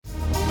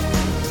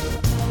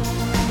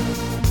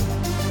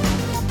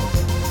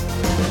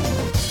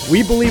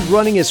We believe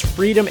running is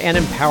freedom and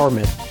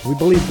empowerment. We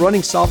believe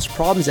running solves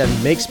problems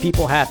and makes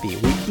people happy.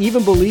 We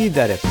even believe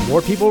that if more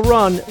people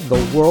run,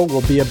 the world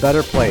will be a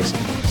better place.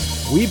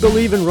 We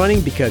believe in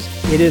running because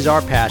it is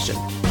our passion.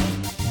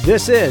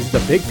 This is the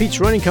Big Peach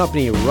Running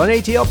Company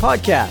RUNATL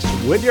Podcast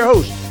with your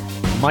host,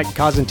 Mike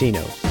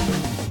Cosentino.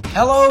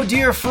 Hello,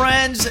 dear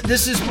friends.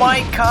 This is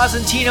Mike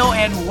Cosentino,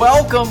 and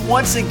welcome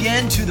once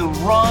again to the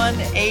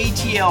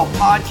RUNATL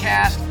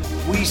Podcast.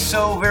 We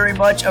so very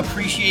much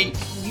appreciate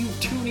you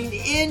tuning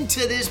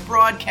into this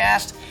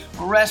broadcast.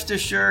 Rest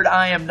assured,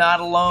 I am not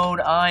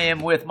alone. I am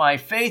with my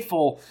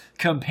faithful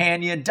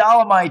companion,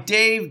 Dolomite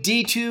Dave.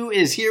 D2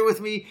 is here with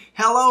me.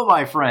 Hello,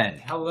 my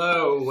friend.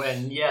 Hello,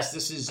 and yes,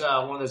 this is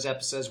one of those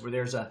episodes where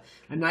there's a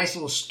nice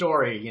little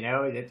story, you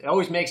know. It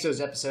always makes those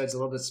episodes a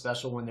little bit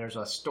special when there's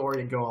a story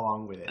to go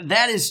along with it.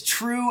 That is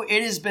true.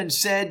 It has been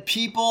said,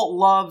 people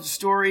love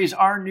stories.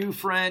 Our new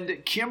friend,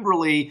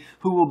 Kimberly,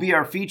 who will be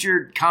our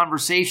featured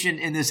conversation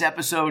in this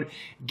episode,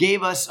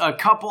 gave us a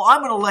couple.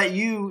 I'm going to let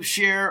you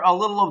share a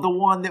little of the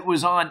one that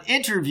was on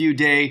interview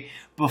day.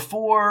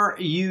 Before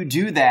you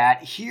do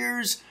that,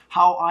 here's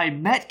how I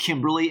met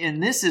Kimberly,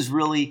 and this is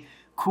really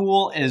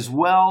cool as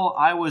well.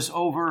 I was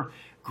over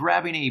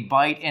grabbing a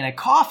bite and a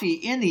coffee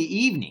in the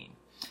evening.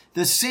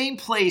 The same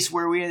place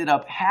where we ended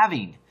up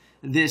having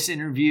this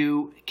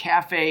interview,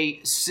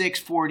 Cafe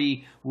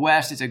 640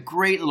 West. It's a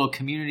great little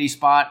community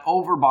spot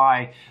over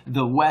by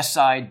the West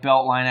Side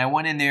Beltline. I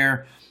went in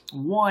there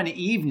one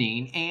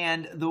evening,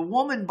 and the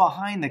woman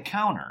behind the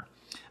counter,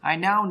 I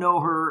now know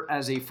her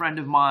as a friend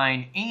of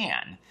mine,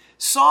 Anne,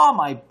 saw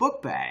my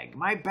book bag,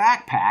 my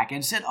backpack,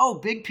 and said, "Oh,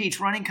 Big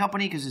Peach Running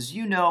Company," because as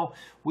you know,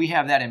 we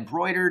have that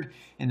embroidered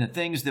in the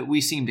things that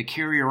we seem to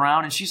carry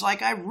around. And she's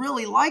like, "I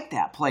really like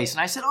that place." And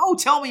I said, "Oh,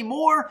 tell me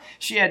more."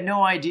 She had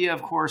no idea,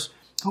 of course,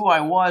 who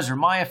I was or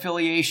my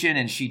affiliation,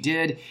 and she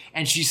did.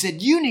 And she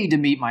said, "You need to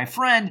meet my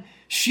friend.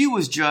 She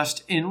was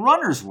just in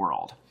Runner's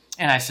World."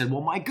 And I said,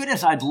 "Well, my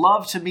goodness, I'd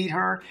love to meet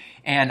her."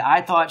 And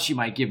I thought she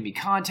might give me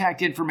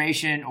contact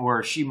information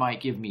or she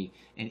might give me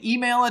an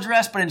email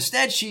address, but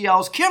instead she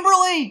yells,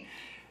 "Kimberly!"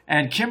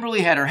 And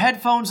Kimberly had her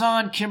headphones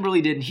on.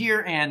 Kimberly didn't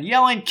hear and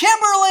yelling,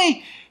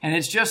 "Kimberly!" And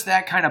it's just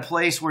that kind of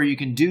place where you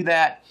can do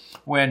that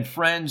when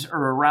friends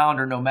are around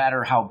or no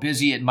matter how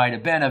busy it might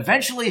have been.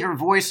 Eventually her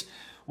voice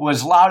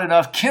was loud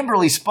enough.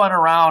 Kimberly spun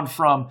around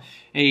from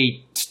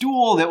a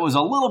stool that was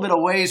a little bit a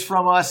ways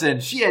from us,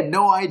 and she had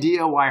no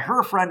idea why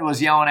her friend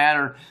was yelling at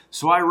her.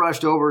 So I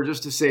rushed over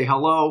just to say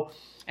hello,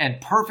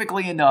 and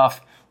perfectly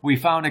enough, we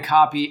found a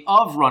copy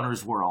of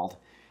Runner's World.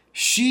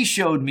 She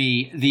showed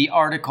me the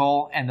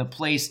article and the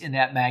place in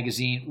that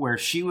magazine where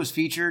she was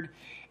featured,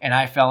 and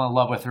I fell in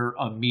love with her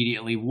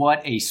immediately.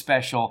 What a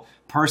special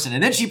person.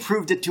 And then she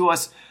proved it to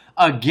us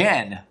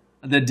again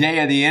the day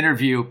of the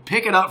interview.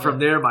 Pick it up from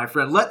there, my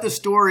friend. Let the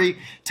story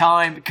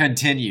time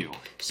continue.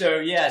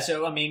 So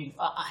I mean,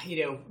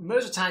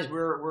 most of the times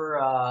we're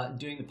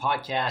doing the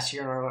podcast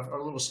here in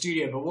our little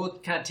studio, but we'll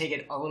kind of take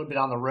it a little bit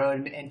on the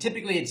road. And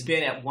typically it's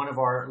been at one of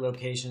our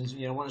locations,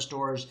 one of the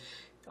stores,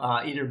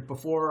 either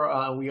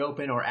before we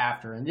open or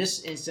after. In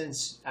this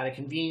instance, out of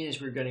convenience,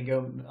 we're going to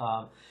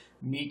go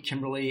meet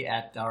Kimberly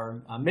at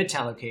our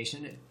Midtown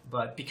location.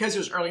 But because it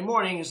was early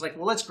morning, it's like,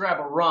 well, let's grab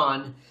a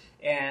run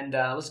and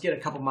let's get a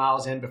couple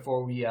miles in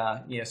before we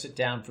sit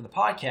down for the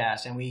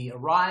podcast. And we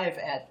arrive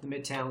at the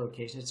Midtown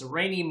location. It's a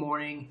rainy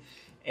morning,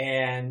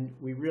 and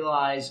we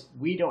realize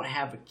we don't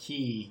have a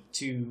key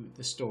to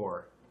the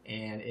store.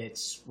 And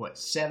it's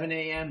 7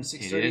 a.m.,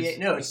 6:30.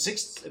 No, it's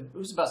 6. It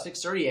was about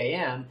 6:30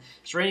 a.m.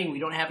 It's raining. We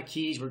don't have the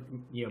keys.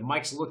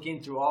 Mike's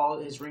looking through all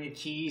his ring of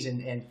keys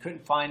and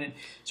couldn't find it.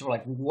 So we're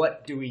like,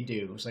 what do we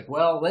do? It's like,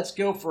 well, let's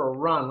go for a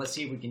run. Let's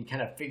see if we can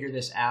kind of figure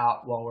this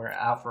out while we're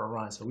out for a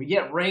run. So we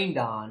get rained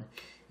on,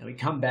 and we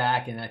come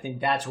back, and I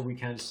think that's where we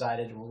kind of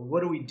decided, well,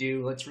 what do we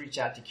do? Let's reach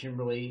out to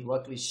Kimberly.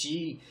 Luckily,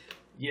 she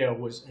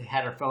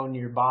had her phone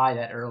nearby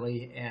that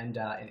early and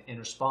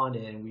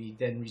responded, and we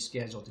then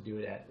rescheduled to do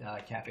it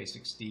at Cafe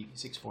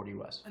 640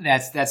 West.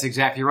 That's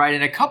exactly right,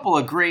 and a couple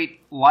of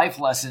great life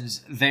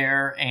lessons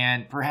there,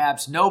 and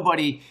perhaps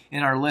nobody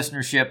in our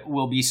listenership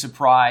will be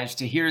surprised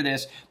to hear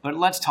this, but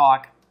let's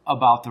talk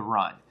about the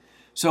run.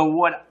 So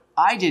what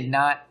I did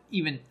not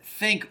even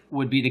think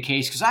would be the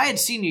case, because I had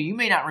seen you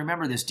may not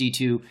remember this,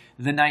 D2,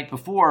 the night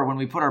before when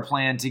we put our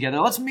plan together.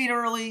 Let's meet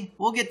early.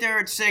 We'll get there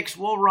at 6.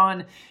 We'll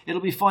run.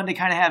 It'll be fun to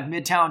kind of have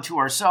Midtown to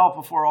ourselves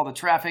before all the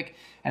traffic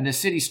and the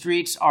city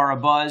streets are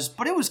abuzz.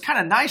 But it was kind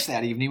of nice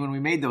that evening when we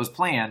made those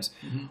plans.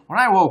 Mm-hmm. When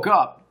I woke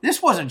up,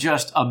 this wasn't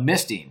just a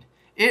misting.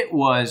 It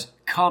was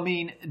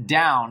coming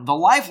down. The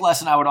life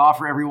lesson I would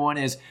offer everyone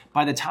is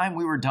by the time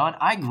we were done,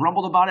 I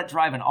grumbled about it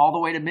driving all the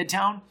way to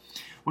Midtown.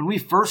 When we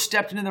first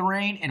stepped into the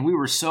rain and we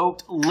were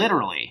soaked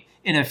literally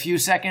in a few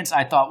seconds,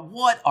 I thought,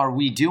 what are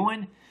we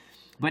doing?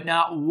 But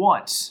not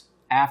once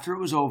after it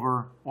was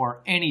over or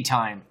any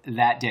time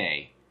that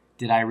day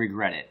did I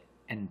regret it.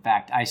 In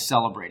fact, I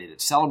celebrated it.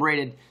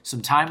 Celebrated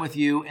some time with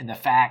you and the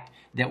fact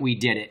that we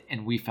did it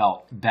and we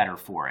felt better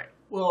for it.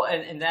 Well,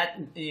 and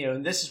that,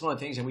 this is one of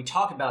the things, and we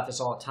talk about this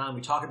all the time.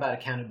 We talk about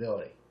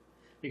accountability.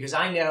 because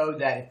I know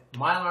that if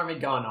my alarm had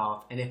gone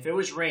off, and if it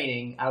was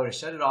raining, I would have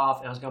shut it off,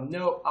 and I was going,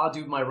 no, I'll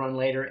do my run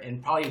later,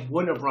 and probably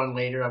wouldn't have run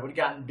later. I would have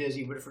gotten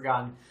busy, would have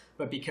forgotten.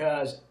 But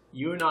because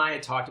you and I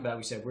had talked about it,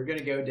 we said, we're going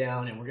to go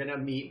down, and we're going to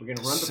meet, we're going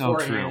to run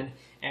beforehand.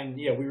 And,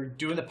 we were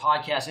doing the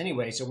podcast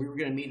anyway, so we were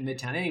going to meet in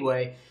Midtown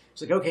anyway.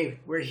 It's like, okay,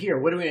 we're here.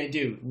 What are we going to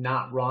do?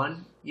 Not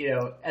run?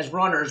 As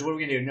runners, what are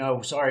we going to do?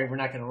 No, sorry, we're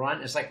not going to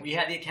run. It's like we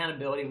had the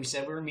accountability. We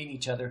said we were meeting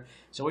each other.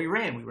 So we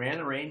ran. We ran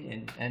the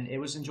rain, and it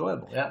was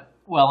enjoyable. Yeah.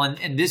 Well,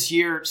 and this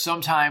year,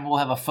 sometime we'll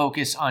have a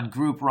focus on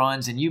group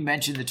runs. And you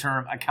mentioned the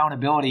term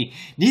accountability.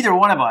 Neither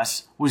one of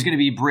us was going to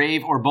be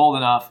brave or bold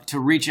enough to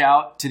reach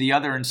out to the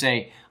other and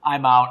say,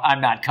 I'm out,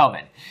 I'm not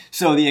coming.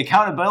 So the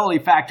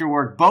accountability factor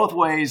worked both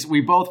ways. We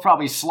both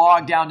probably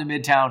slogged down to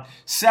Midtown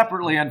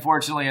separately,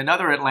 unfortunately,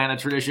 another Atlanta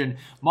tradition,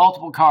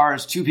 multiple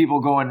cars, 2 people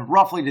going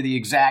roughly to the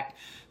exact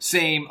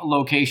same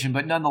location.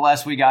 But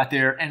nonetheless, we got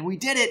there and we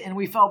did it and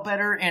we felt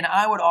better. And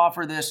I would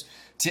offer this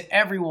to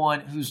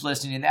everyone who's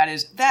listening.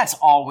 And that's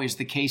always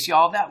the case,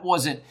 y'all. That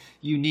wasn't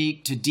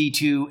unique to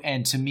D2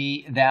 and to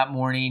me that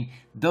morning.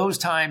 Those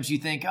times you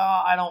think,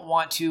 I don't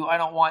want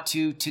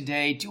to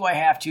today. Do I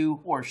have to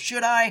or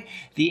should I?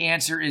 The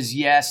answer is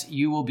yes.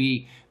 You will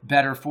be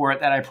better for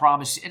it, that I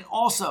promise. And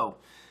also,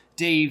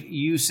 Dave,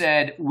 you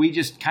said we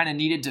just kind of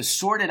needed to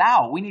sort it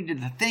out. We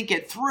needed to think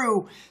it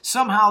through.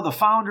 Somehow the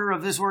founder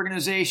of this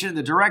organization,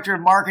 the director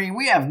of marketing,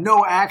 we have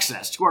no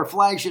access to our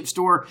flagship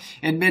store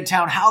in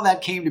Midtown. How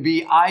that came to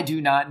be, I do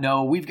not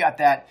know. We've got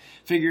that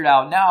figured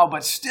out now,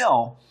 but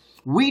still,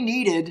 we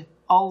needed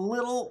a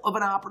little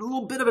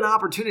bit of an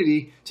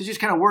opportunity to just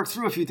kind of work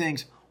through a few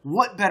things.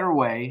 What better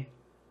way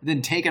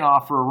than taking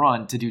off for a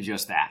run to do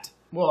just that?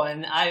 Well,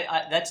 and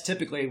I that's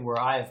typically where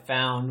I have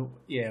found,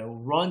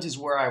 runs is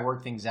where I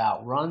work things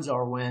out. Runs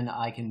are when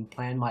I can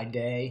plan my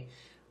day,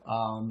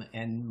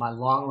 and my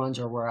long runs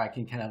are where I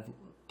can kind of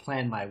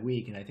plan my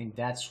week. And I think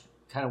that's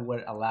kind of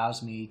what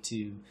allows me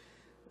to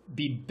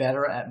be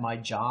better at my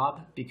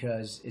job,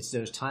 because it's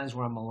those times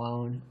where I'm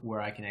alone where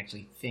I can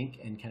actually think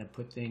and kind of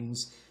put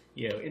things,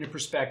 into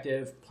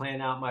perspective,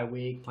 plan out my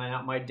week, plan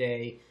out my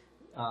day,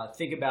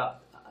 think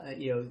about,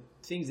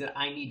 things that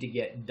I need to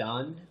get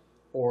done,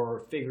 or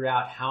figure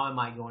out how am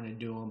I going to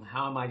do them,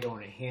 how am I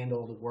going to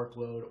handle the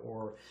workload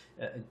or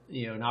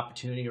an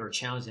opportunity or a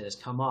challenge that has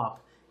come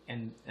up,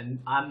 and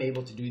I'm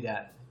able to do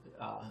that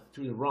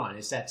through the run.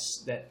 It's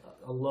that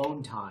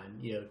alone time,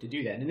 to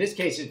do that. And in this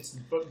case, it's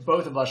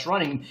both of us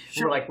running.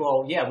 Sure. We're like,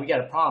 well, yeah, we got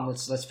a problem.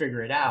 Let's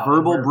figure it out.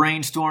 Verbal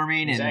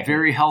brainstorming and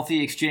very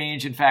healthy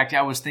exchange. In fact,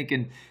 I was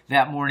thinking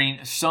that morning,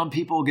 some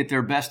people get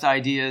their best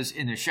ideas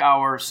in the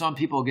shower. Some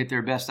people get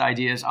their best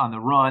ideas on the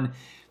run.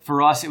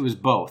 For us, it was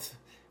both.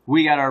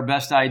 We got our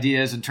best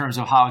ideas in terms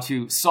of how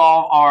to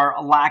solve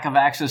our lack of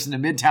access into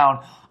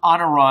Midtown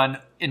on a run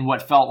in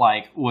what felt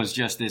like was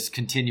just this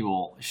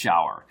continual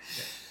shower.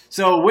 Okay.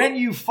 So when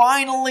you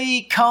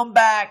finally come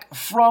back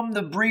from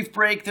the brief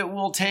break that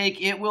we'll take,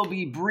 it will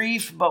be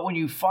brief, but when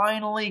you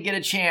finally get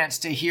a chance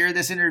to hear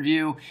this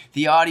interview,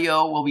 the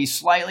audio will be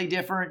slightly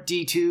different.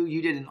 D2,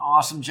 you did an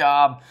awesome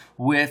job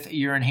with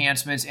your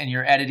enhancements and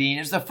your editing.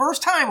 It's the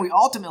first time we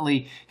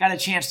ultimately got a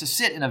chance to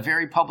sit in a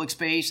very public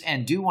space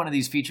and do one of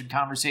these featured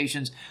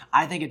conversations.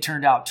 I think it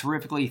turned out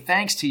terrifically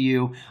thanks to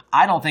you.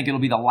 I don't think it'll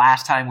be the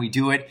last time we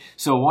do it.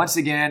 So once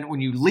again, when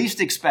you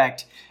least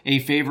expect a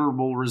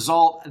favorable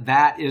result,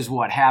 that is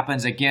what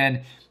happens.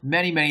 Again,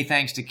 many, many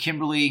thanks to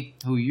Kimberly,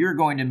 who you're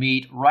going to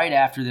meet right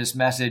after this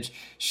message.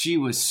 She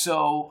was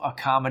so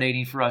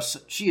accommodating for us.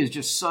 She is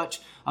just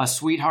such a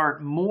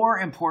sweetheart. More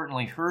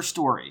importantly, her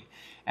story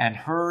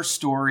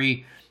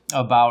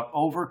about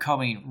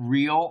overcoming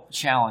real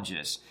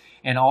challenges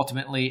and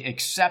ultimately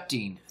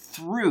accepting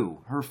through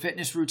her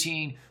fitness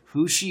routine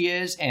who she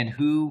is and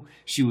who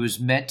she was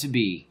meant to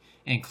be,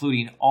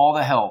 including all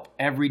the help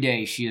every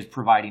day she is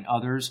providing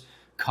others,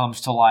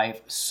 comes to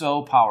life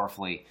so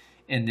powerfully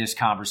in this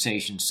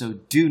conversation. So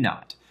do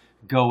not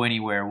go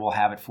anywhere. We'll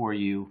have it for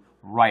you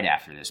right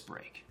after this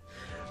break.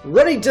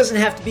 Running doesn't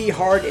have to be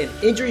hard, and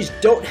injuries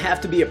don't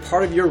have to be a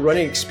part of your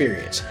running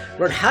experience.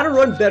 Learn how to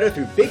run better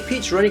through Big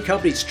Peach Running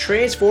Company's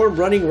Transform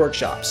Running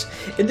Workshops.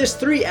 In this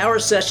 3-hour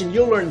session,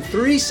 you'll learn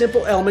 3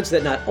 simple elements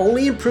that not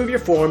only improve your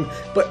form,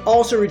 but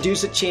also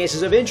reduce the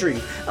chances of injury,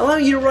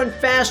 allowing you to run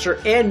faster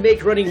and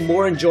make running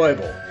more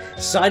enjoyable.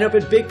 Sign up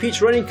at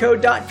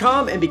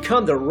BigPeachRunningCo.com and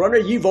become the runner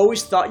you've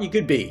always thought you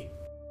could be.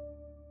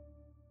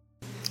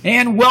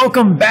 And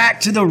welcome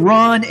back to the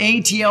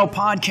RUNATL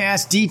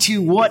Podcast. D2,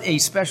 what a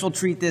special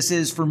treat this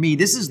is for me.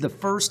 This is the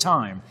first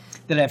time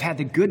that I've had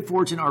the good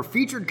fortune. Our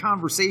featured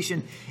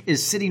conversation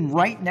is sitting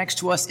right next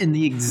to us in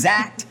the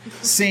exact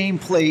same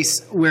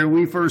place where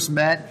we first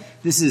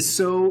met. This is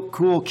so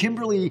cool.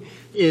 Kimberly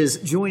is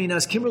joining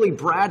us. Kimberly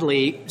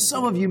Bradley,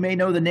 some of you may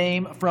know the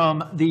name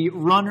from the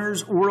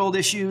Runner's World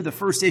issue, the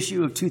first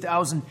issue of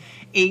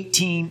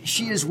 2018.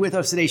 She is with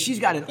us today. She's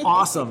got an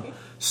awesome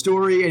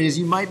story, and as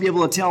you might be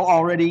able to tell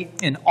already,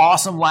 an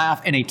awesome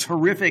laugh and a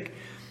terrific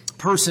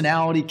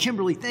personality.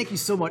 Kimberly, thank you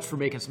so much for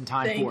making some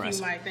time for us.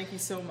 Thank you, Mike. Thank you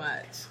so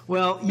much.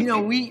 Well, you know,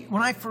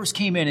 when I first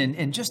came in,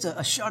 and just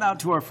a shout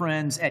out to our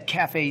friends at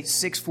Cafe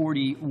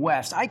 640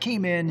 West, I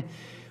came in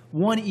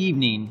one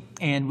evening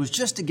and was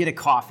just to get a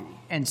coffee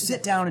and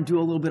sit down and do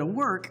a little bit of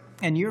work.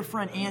 And your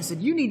friend Ann said,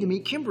 you need to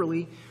meet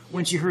Kimberly,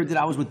 when she heard that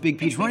I was with Big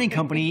Peach Running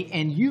Company,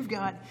 and you've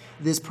got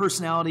this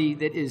personality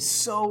that is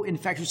so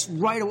infectious.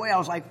 Right away, I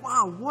was like,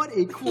 wow, what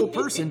a cool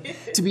person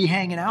to be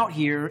hanging out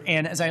here.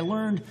 And as I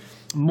learned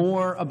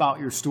more about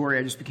your story,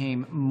 I just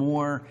became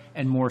more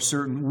and more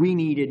certain we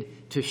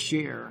needed to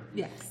share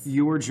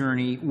your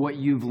journey, what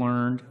you've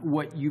learned,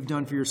 what you've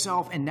done for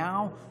yourself, and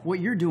now what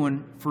you're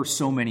doing for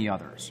so many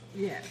others.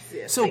 Yes.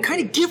 So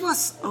kind of give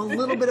us a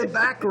little bit of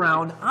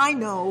background. I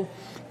know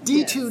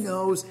D2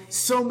 knows,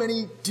 so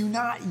many do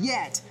not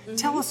yet.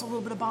 Tell us a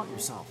little bit about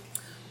yourself.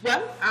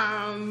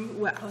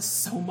 Well,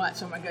 so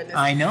much. Oh my goodness.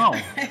 I know.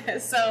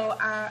 So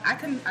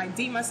I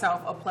deem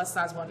myself a plus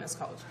size wellness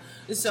coach.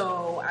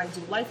 So I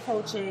do life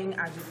coaching,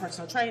 I do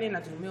personal training,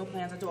 I do meal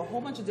plans, I do a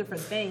whole bunch of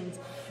different things,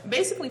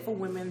 basically for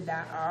women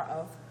that are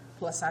of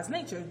plus size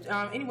nature,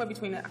 anywhere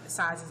between the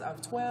sizes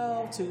of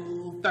 12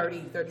 to 30,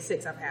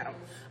 36 I've had them.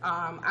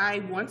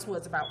 I once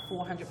was about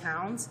 400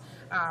 pounds,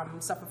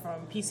 suffered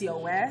from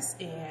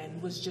PCOS,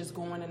 and was just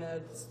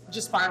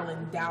just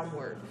spiraling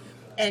downward.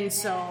 And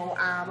so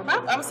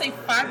I would say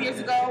 5 years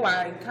ago,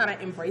 I kind of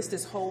embraced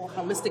this whole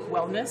holistic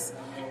wellness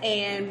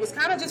and was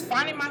kind of just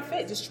finding my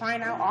fit, just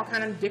trying out all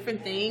kind of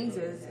different things,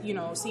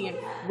 seeing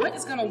what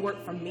is going to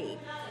work for me.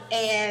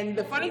 And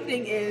the funny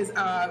thing is,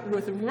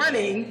 with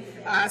running,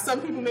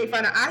 some people make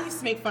fun of, I used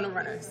to make fun of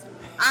runners.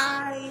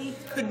 I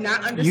could not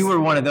understand. You were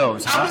one of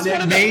those. I was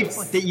one of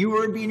those. That you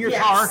would be in your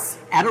car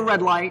at a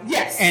red light,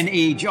 and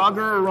a jogger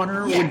or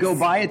runner would go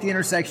by at the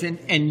intersection,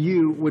 and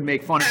you would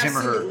make fun of him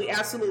or her.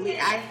 Absolutely.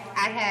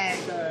 I had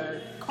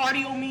the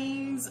cardio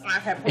memes. I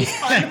had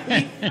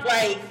post-cardio.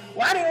 Like,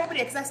 why are they over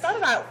there? Because I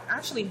started out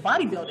actually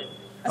bodybuilding.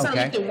 I started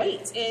lifting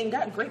weights and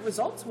got great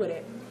results with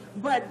it.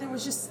 But there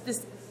was just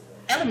this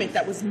element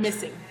that was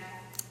missing.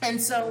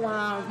 And so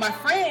my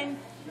friend,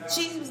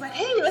 she was like,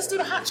 hey, let's do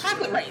the hot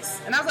chocolate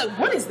race. And I was like,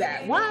 what is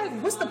that? Why?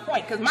 What's the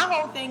point? Because my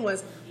whole thing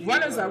was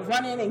runners are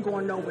running and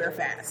going nowhere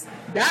fast.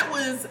 That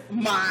was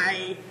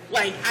my,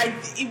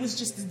 it was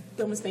just the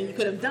dumbest thing you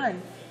could have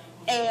done.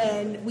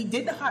 And we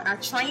did I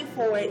trained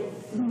for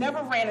it,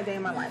 never ran a day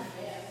in my life.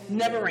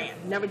 Never ran.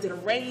 Never did a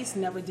race,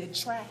 never did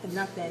track, and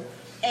nothing.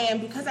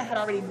 And because I had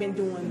already been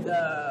doing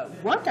the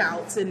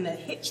workouts and the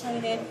HIIT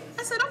training,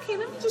 I said, okay,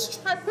 let me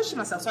just try pushing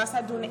myself. So I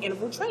started doing the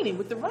interval training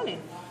with the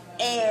running.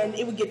 And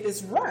it would get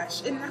this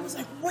rush. And I was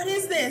like, what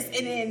is this?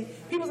 And then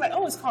people was like,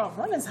 oh, it's called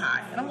runner's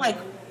high. And I'm like,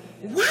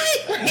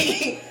 what?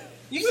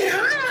 You get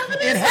high after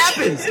this? It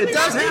happens. It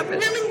does happen.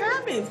 It really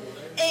happens.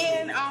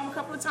 And a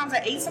couple of times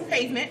I ate some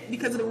pavement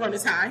because of the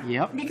runner's high.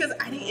 Yep. Because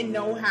I didn't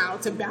know how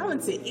to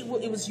balance it. It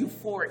was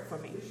euphoric for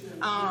me.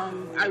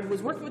 I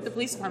was working with the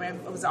police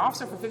department. I was an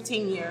officer for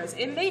 15 years.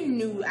 And they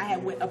knew I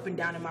had went up and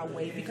down in my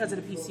weight because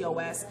of the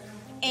PCOS.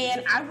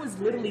 And I was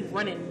literally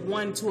running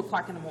 1, 2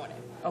 o'clock in the morning.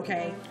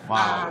 Okay.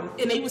 Wow.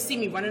 And they would see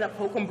me running up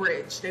Holcomb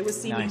Bridge. They would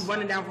see me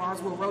running down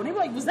Roswell Road. They were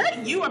like, was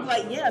that you? I'm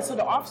like, yeah. So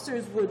the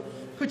officers would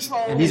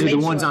patrol. And these are the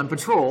ones on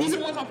patrol. These are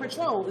the ones on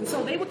patrol. And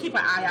so they would keep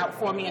an eye out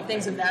for me and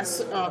things of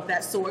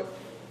that sort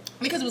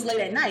because it was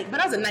late at night. But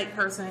I was a night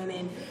person.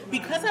 And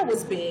because I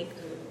was big,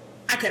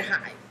 I could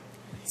hide.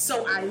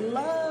 So I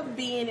love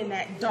being in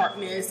that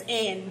darkness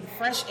and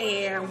fresh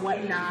air and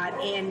whatnot,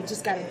 and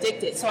just got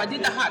addicted. So I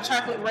did the hot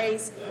chocolate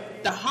race.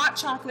 The hot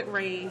chocolate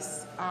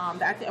race,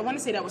 I want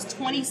to say that was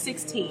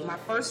 2016, my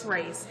first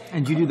race.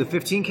 And did you do the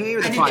 15K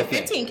or the 5K? I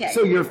did the 15K.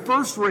 So your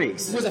first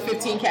race was a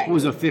 15K.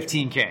 Was a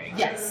 15K.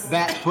 Yes.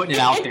 That's putting it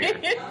out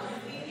there.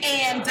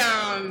 And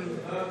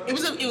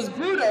it was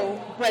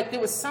brutal, but there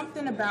was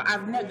something about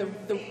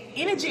the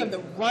energy of the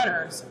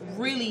runners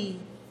really.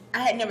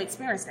 I had never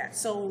experienced that.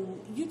 So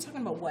you're talking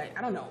about what?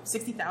 I don't know,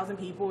 60,000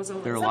 people or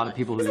something. There are a lot of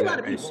people who do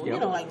that race. There's a lot of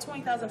people, like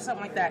 20,000 or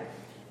something like that.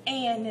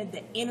 And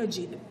the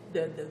energy,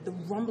 the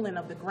rumbling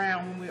of the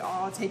ground when we're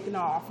all taking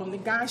off, from the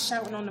guy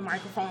shouting on the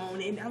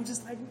microphone, and I'm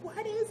just like,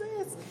 what is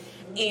this?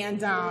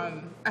 And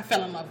I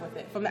fell in love with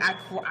it. From the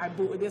I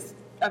booed this.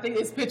 I think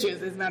there's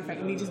pictures, as a matter of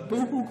fact, me just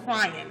boo-hoo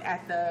crying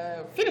at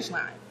the finish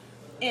line.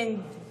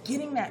 And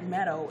getting that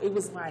medal, it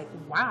was like,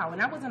 wow.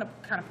 And I wasn't a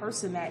kind of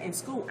person that in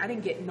school, I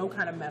didn't get no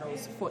kind of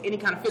medals for any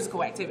kind of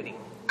physical activity.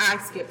 I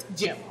skipped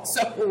gym.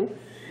 So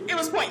it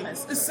was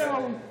pointless.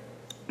 So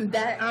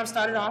that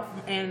started off,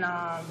 and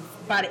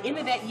by the end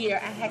of that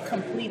year, I had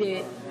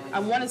completed, I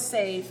want to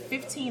say,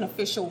 15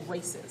 official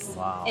races.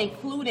 Wow.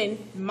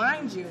 Including,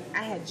 mind you,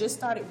 I had just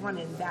started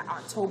running that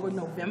October,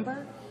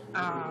 November,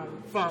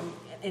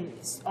 and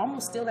it's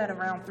almost still at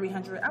around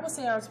 300. I would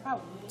say I was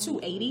about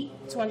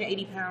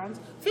 280 pounds.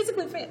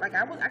 Physically fit, like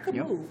I could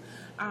move.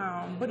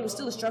 But it was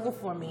still a struggle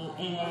for me,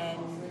 and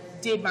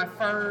did my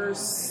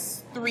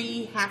first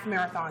 3 half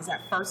marathons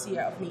that first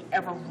year of me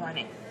ever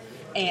running.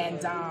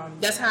 And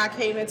that's how I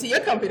came into your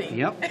company.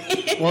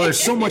 Yep. Well, there's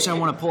so much I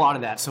want to pull out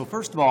of that. So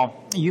first of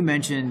all, you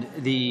mentioned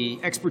the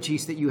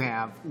expertise that you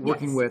have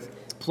working with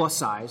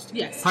plus-sized.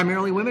 Yes.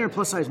 Primarily women or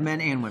plus-sized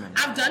men and women?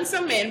 I've done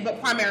some men, but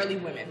primarily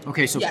women.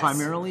 Okay, so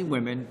primarily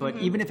women, but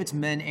even if it's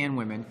men and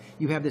women,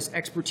 you have this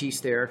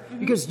expertise there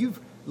because you've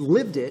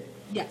lived it.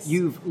 Yes.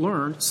 You've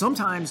learned,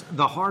 sometimes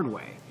the hard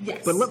way.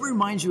 Yes. But let me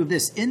remind you of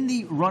this. In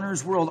the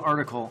Runner's World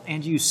article,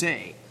 and you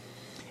say,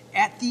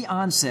 at the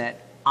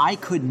onset, I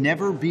could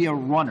never be a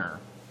runner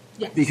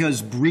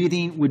because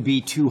breathing would be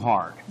too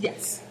hard.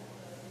 Yes.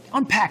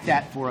 Unpack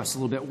that for us a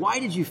little bit. Why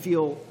did you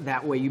feel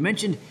that way? You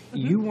mentioned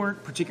you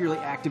weren't particularly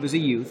active as a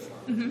youth.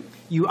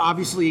 You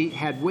obviously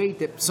had weight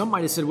that some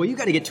might have said, well, you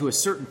got to get to a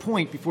certain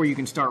point before you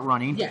can start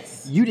running.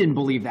 Yes. You didn't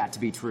believe that to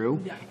be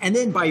true. Yeah. And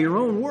then by your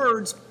own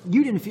words,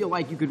 you didn't feel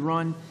like you could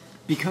run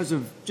because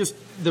of just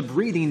the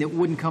breathing that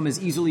wouldn't come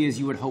as easily as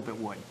you would hope it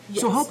would.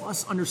 Yes. So help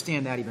us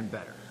understand that even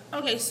better.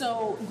 Okay,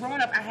 so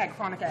growing up, I had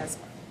chronic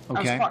asthma.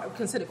 Okay. I was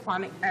considered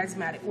chronic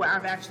asthmatic, where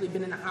I've actually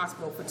been in the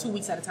hospital for 2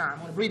 weeks at a time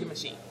on a breathing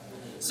machine.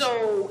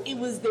 So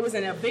there was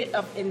a bit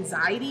of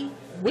anxiety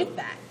with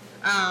that.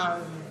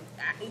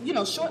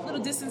 Short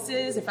little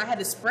distances. If I had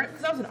to sprint,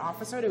 because I was an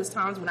officer, there was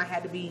times when I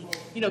had to be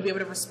able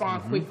to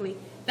respond quickly.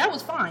 That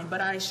was fine,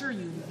 but I assure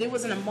you, there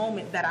wasn't a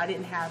moment that I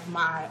didn't have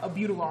my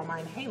albuterol, my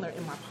inhaler,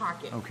 in my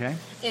pocket. Okay.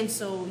 And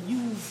so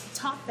you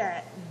top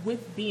that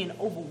with being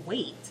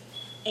overweight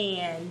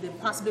and the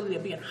possibility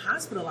of being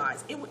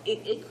hospitalized.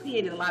 It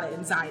created a lot of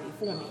anxiety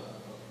for me.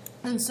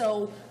 And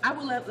so I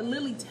would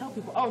literally tell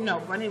people, oh, no,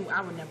 running,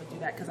 I would never do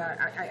that because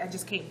I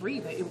just can't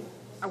breathe.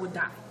 I would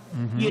die,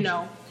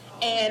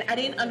 And I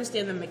didn't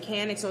understand the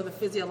mechanics or the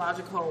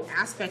physiological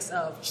aspects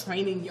of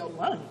training your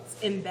lungs,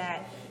 in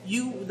that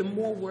the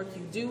more work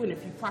you do, and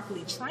if you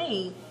properly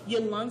train,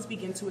 your lungs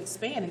begin to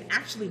expand, and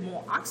actually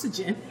more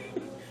oxygen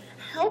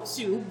helps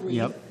you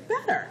breathe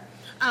better.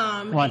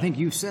 Well, I think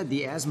you said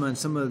the asthma and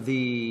some of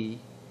the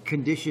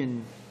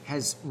condition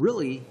has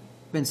really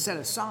been set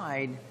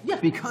aside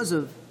because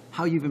of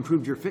how you've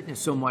improved your fitness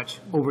so much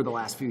over the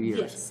last few years.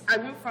 Yes, I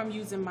went from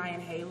using my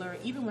inhaler,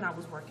 even when I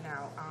was working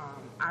out,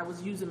 I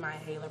was using my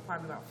inhaler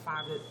probably about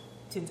 5 to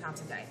 10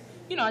 times a day.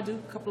 I do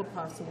a couple of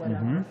puffs or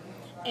whatever.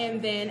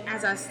 And then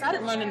as I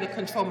started learning to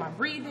control my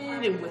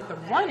breathing and with the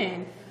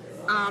running,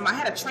 I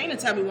had a trainer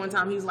tell me one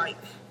time, he was like,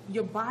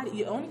 your body,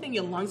 the only thing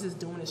your lungs is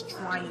doing is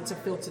trying to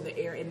filter the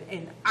air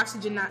and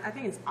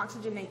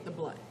oxygenate the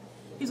blood.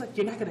 He's like,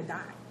 you're not going to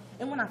die.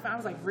 And when I found, I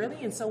was like,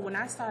 really? And so when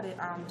I started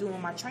doing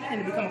my training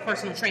to become a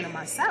personal trainer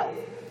myself,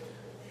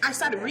 I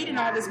started reading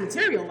all this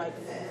material, like,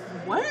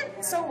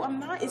 what? So I'm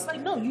not, it's like,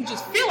 no, you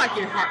just feel like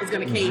your heart is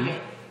going to cave in,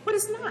 but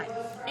it's not.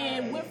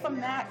 And went from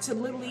that to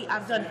literally,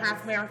 I've done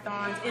half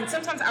marathons, and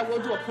sometimes I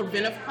will do a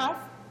preventive puff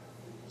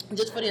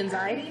just for the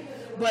anxiety,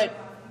 but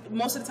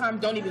most of the time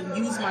don't even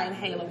use my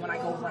inhaler when I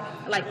go running,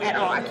 like at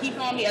all. I keep it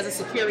on me as a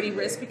security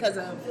risk because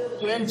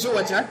we're in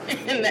Georgia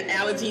and the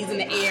allergies in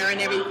the air and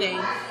everything.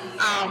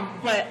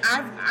 But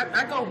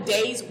I go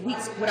days,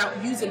 weeks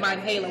without using my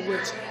inhaler,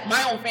 which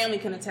my own family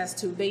can attest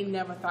to. They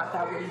never thought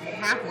that would even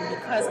happen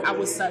because I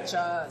was such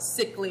a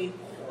sickly,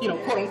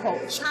 quote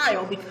unquote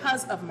child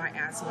because of my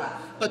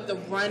asthma. But the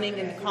running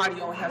and the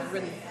cardio has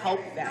really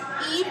helped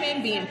that.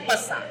 Even being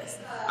plus size,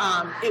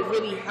 it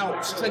really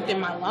helped strengthen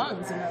my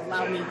lungs and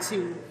allow me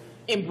to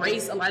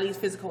embrace a lot of these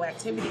physical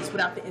activities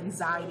without the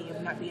anxiety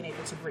of not being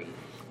able to breathe.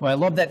 Well, I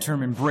love that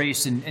term,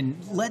 embrace, and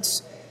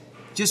let's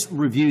just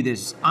review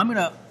this. I'm going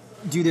to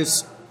do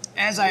this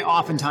as I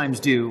oftentimes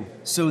do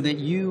so that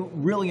you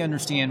really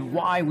understand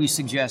why we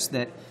suggest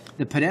that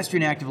the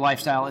pedestrian active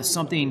lifestyle is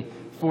something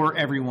for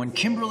everyone.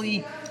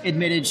 Kimberly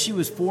admitted she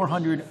was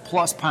 400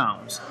 plus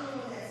pounds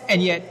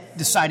and yet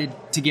decided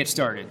to get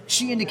started.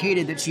 She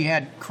indicated that she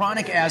had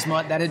chronic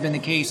asthma. That had been the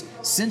case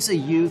since a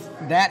youth.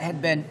 That had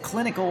been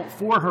clinical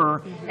for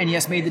her, and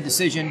yes, made the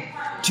decision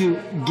to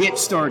get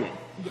started.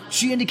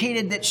 She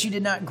indicated that she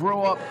did not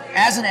grow up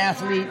as an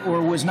athlete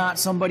or was not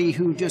somebody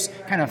who just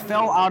kind of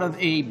fell out of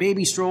a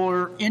baby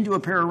stroller into a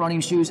pair of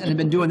running shoes and had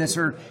been doing this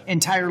her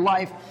entire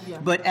life,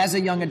 but as a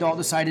young adult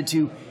decided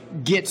to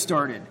get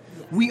started.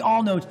 We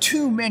all know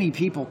too many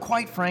people,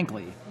 quite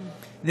frankly,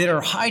 that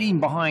are hiding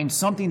behind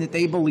something that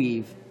they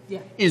believe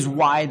is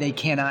why they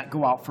cannot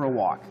go out for a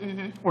walk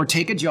or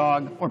take a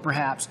jog or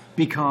perhaps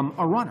become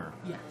a runner.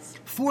 Yes.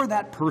 For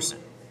that person,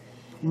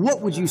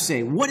 what would you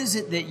say? What is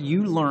it that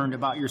you learned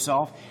about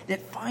yourself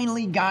that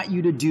finally got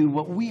you to do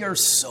what we are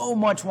so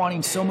much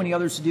wanting so many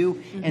others to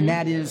do, and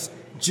that is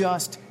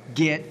just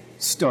get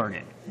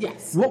started?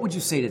 Yes. What would you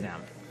say to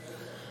them?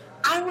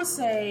 I would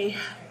say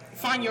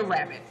find your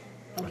rabbit.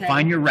 Okay?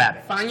 Find your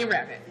rabbit. Find your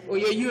rabbit. Or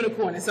your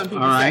unicorn, as some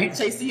people say.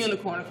 Chase the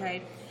unicorn,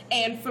 okay?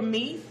 And for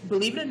me,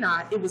 believe it or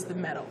not, it was the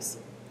medals.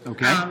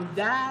 Okay.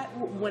 That,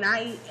 when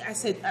I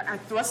said, I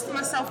thrust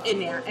myself in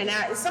there, and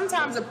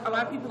sometimes a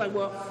lot of people are like,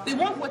 well, they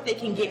want what they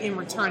can get in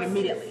return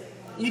immediately.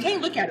 You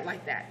can't look at it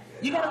like that.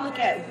 You got to look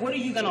at what are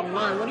you going to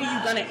learn? What are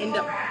you going to end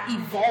up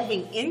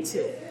evolving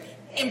into?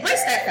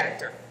 Embrace that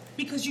factor,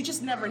 because you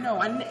just never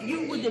know.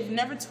 You would have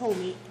never told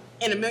me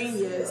in a million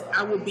years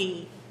I will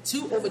be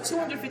over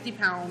 250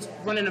 pounds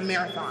running a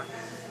marathon.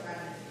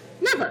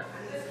 Never.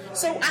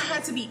 So I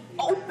had to be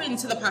open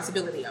to the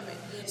possibility of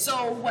it.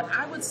 So what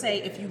I would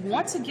say, if you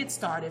want to get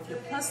started, if you're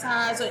plus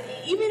size, or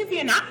even if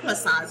you're not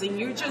plus size and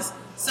you're just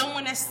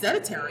someone that's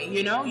sedentary,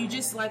 you know, you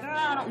just like,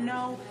 I don't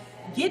know,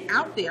 get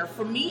out there.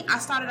 For me, I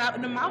started out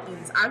in the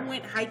mountains. I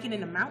went hiking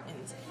in the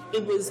mountains.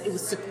 It was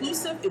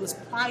seclusive, it was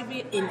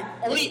private, and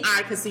only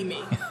I could see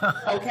me,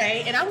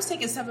 okay? And I was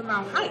taking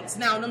 7-mile hikes.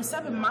 Now, them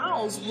 7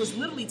 miles was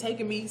literally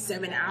taking me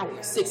 7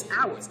 hours, 6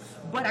 hours.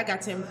 But I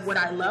got to, what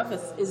I love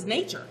is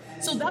nature.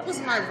 So that was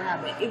my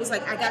rabbit. It was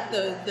like I got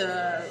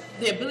the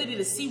ability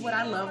to see what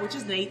I love, which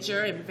is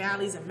nature and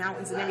valleys and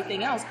mountains and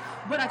everything else,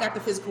 but I got the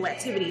physical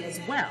activity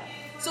as well.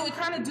 So we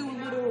kind of do a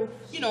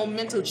little,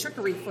 mental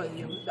trickery for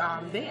you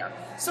there.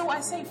 So I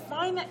say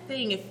find that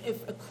thing,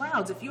 if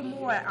crowds, if you're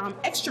more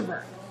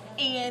extrovert,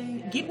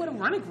 and get with a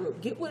running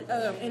group. Get with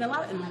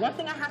and one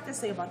thing I have to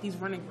say about these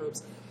running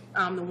groups,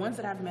 the ones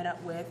that I've met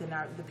up with and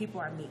the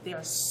people I meet, they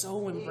are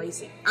so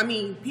embracing. I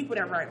mean, people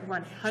that run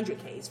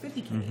 100Ks,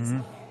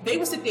 50Ks, they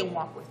will sit there and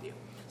walk with you.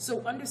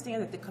 So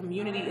understand that the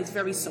community is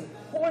very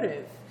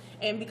supportive.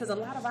 And because a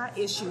lot of our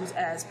issues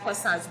as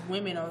plus size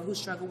women or who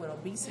struggle with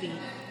obesity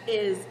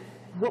is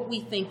what we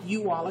think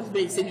you all are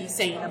basically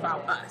saying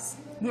about us.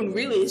 When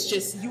really it's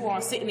just you all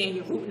sitting there and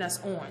you're rooting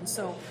us on.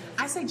 So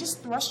I say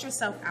just thrust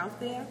yourself out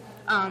there.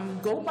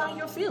 Go by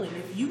your feeling.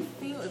 If you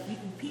feel,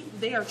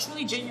 they are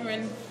truly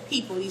genuine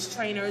people, these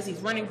trainers, these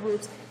running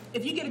groups.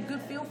 If you get a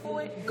good feel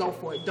for it, go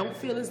for it. Don't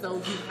feel as though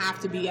you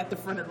have to be at the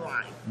front of the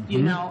line.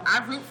 Mm-hmm.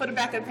 I root for the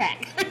back of the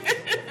pack.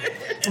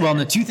 Well, and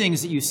the two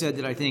things that you said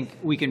that I think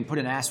we can put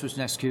an asterisk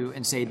next to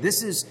and say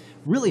this is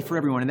really for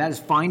everyone, and that is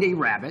find a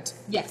rabbit.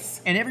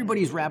 Yes. And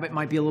everybody's rabbit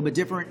might be a little bit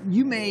different.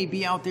 You may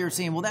be out there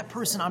saying, well, that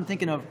person I'm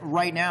thinking of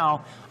right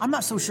now, I'm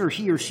not so sure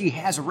he or she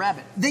has a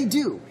rabbit. They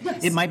do.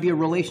 Yes. It might be a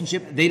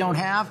relationship they don't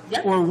have,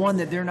 yep, or one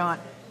that they're not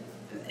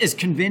as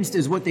convinced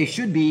as what they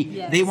should be.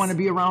 Yes. They want to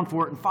be around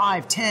for it in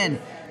 5,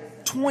 10,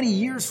 20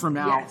 years from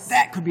now. Yes.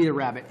 That could be a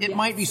rabbit. It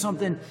might be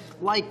something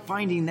like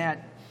finding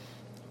that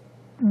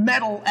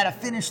medal at a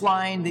finish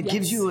line that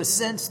gives you a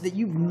sense that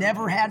you've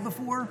never had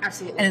before.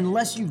 Absolutely. And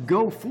unless you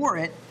go for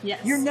it,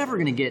 yes, you're never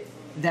going to get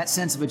that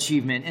sense of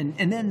achievement.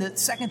 And then the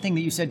second thing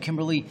that you said,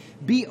 Kimberly,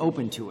 be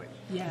open to it.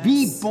 Yes.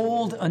 Be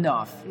bold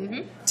enough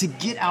to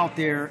get out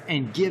there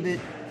and give it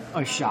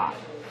a shot.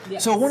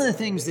 Yes. So one of the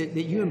things that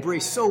you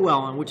embrace so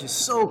well, and which is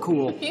so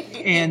cool,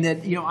 and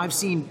that I've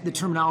seen the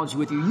terminology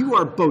with you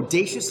are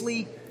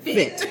bodaciously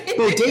fit.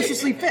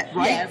 Bodaciously fit,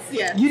 right? Yes,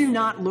 yes. You do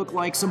not look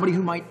like somebody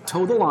who might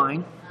toe the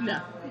line. No.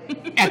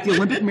 At the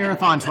Olympic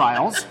marathon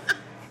trials.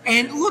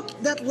 And look,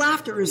 that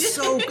laughter is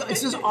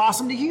it's just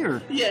awesome to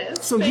hear.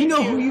 Yes. So you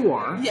know who you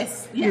are.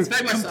 Yes. You're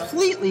very much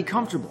completely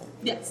comfortable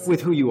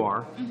with who you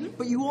are. Mm-hmm.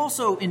 But you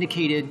also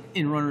indicated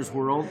in Runner's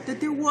World that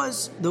there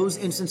was those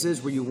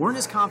instances where you weren't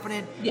as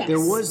confident. Yes. There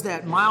was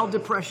that mild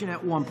depression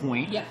at one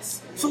point.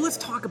 Yes. So let's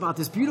talk about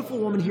this beautiful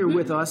woman here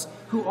with us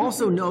who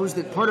also knows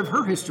that part of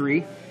her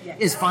history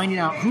is finding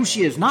out who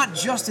she is, not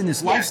just in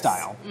this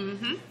lifestyle,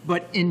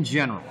 but in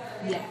general.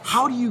 Yes.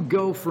 How do you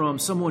go from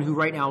someone who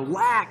right now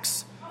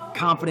lacks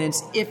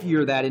confidence, if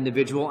you're that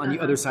individual on the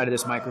other side of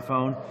this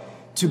microphone,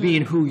 to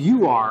being who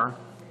you are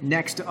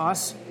next to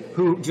us,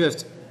 who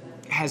just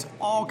has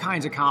all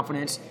kinds of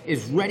confidence,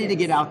 is ready to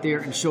get out there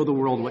and show the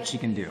world what she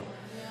can do?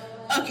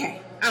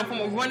 Okay. From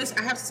a runner's,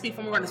 I have to speak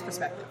from a runner's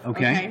perspective.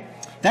 Okay.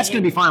 That's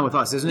going to be fine with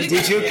us, isn't it,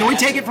 D2? Can we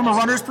take it from a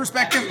runner's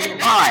perspective?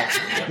 All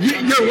right.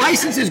 Your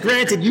license is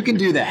granted. You can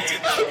do that.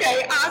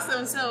 Okay,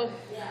 awesome. So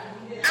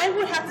I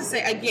would have to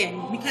say,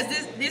 again, because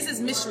this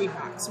is mystery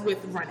box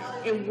with running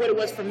and what it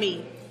was for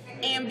me.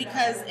 And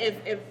because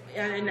if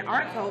in the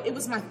article, it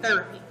was my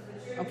therapy,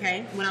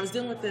 okay? When I was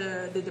dealing with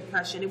the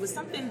depression, it was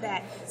something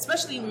that,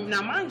 especially,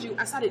 now mind you,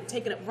 I started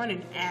taking up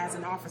running as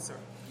an officer.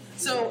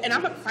 So, and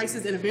I'm a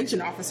crisis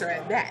intervention officer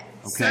at that,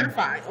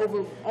 certified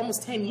over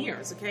almost 10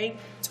 years, okay?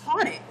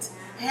 Taught it.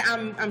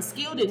 I'm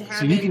skilled in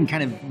having... So you can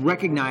kind of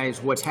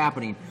recognize what's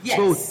happening,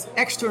 both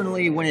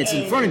externally when it's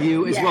in front of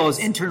you, as well as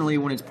internally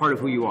when it's part of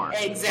who you are.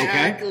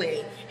 Exactly.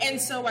 Okay? And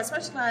so I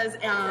specialize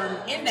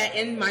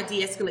in my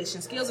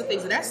de-escalation skills and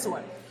things of that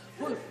sort.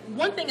 But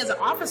one thing as an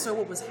officer,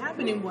 what was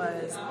happening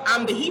was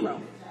I'm the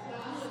hero.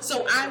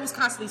 So I was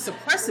constantly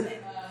suppressing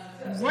it.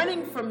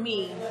 Running for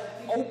me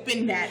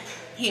opened that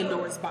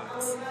Pandora's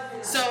box.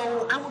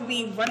 So I would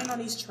be running on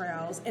these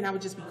trails and I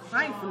would just be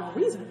crying for no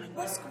reason. I'm like,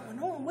 what's going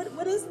on?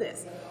 What is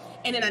this?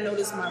 And then I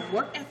noticed my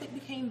work ethic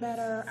became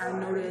better. I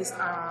noticed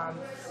I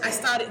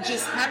started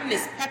just having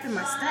this pep in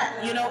my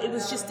step. It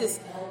was just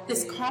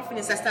this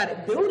confidence that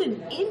started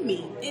building in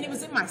me, and it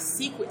was in my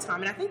secret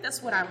time. And I think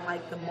that's what I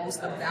like the most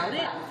about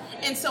it.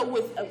 And so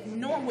with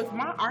knowing with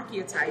my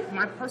archetype,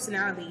 my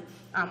personality,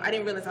 I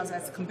didn't realize I was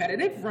as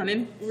competitive.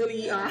 Running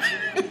really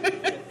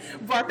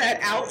brought that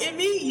out in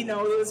me.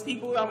 There's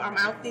people, I'm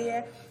out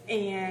there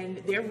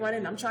and they're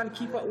running. I'm trying to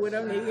keep up with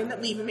them. They end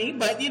up leaving me,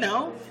 but they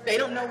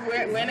don't know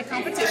we're in a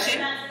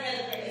competition.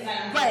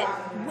 But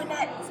when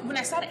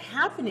that started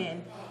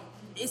happening,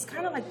 it's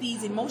kind of like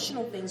these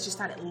emotional things just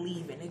started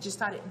leaving. It just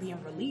started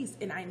being released,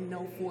 and I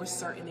know for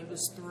certain it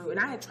was through. And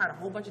I had tried a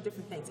whole bunch of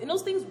different things, and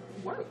those things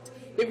worked.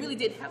 They really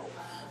did help.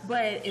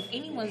 But if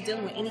anyone's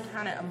dealing with any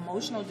kind of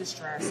emotional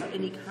distress or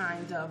any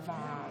kind of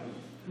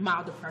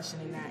mild depression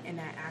in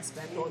that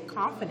aspect, or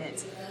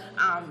confidence,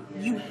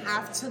 you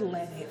have to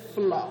let it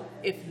flow.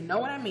 If you know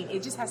what I mean,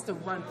 it just has to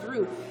run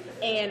through.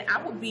 And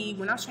I would be,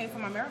 when I was training for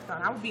my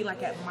marathon, I would be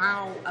like at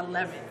mile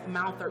 11,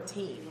 mile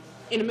 13,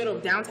 in the middle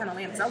of downtown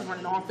Atlanta, because I was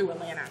running all through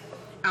Atlanta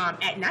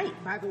at night,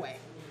 by the way.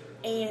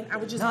 And I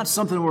would just... Not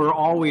something we're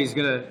always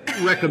going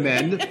to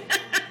recommend.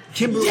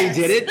 Kimberly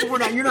did it.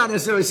 You're not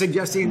necessarily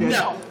suggesting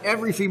that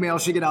every female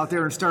should get out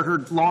there and start her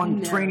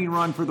long training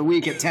run for the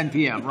week at 10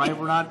 p.m., right?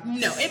 We're not...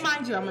 No, and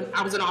mind you,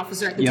 I was an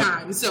officer at the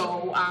time,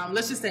 so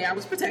let's just say I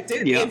was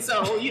protected, and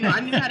so, I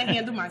knew how to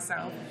handle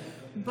myself.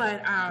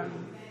 But what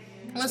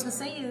I was going to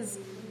say is,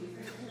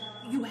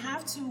 you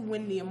have to,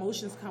 when the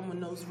emotions come,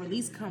 when those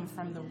release come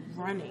from the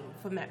running,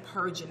 from that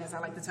purging, as I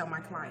like to tell my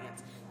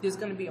clients, there's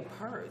going to be a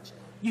purge.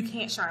 You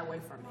can't shy away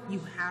from it. You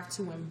have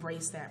to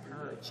embrace that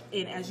purge.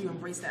 And as you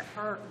embrace that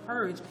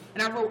purge,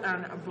 and I wrote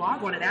on a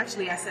blog on it,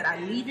 actually, I said, I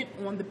leave it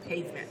on the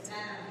pavement.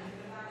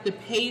 The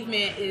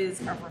pavement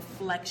is a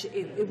reflection.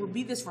 It would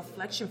be this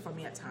reflection for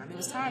me at times. There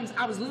was times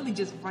I was literally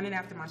just running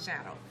after my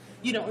shadow.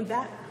 And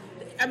that...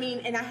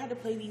 and I had to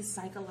play these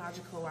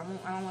psychological, I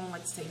don't want to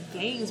like to say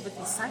games, but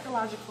these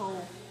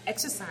psychological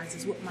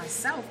exercises with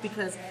myself,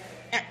 because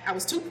I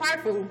was too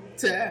prideful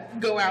to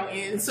go out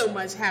and so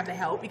much have the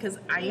help, because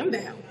I am the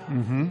help.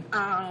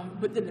 Mm-hmm.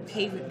 But then the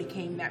pavement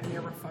became that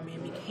mirror for me,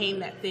 and became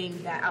that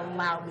thing that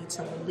allowed me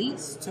to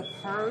release, to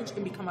purge,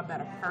 and become a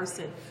better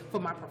person for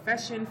my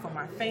profession, for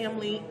my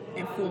family,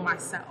 and for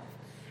myself.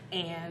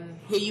 And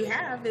here you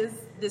have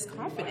this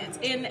confidence.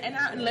 And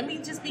let me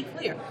just be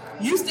clear.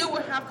 You still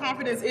will have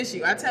confidence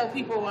issue. I tell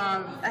people,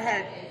 I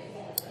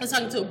was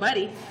talking to a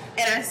buddy,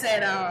 and I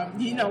said,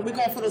 we're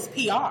going for those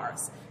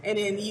PRs. And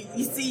then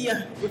you see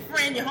your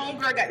friend, your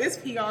homegirl got this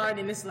PR, and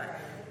then it's like,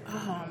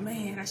 oh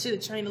man, I should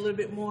have trained a little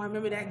bit more. I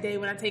remember that day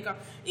when I take off.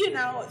 You're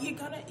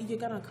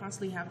gonna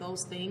constantly have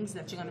those things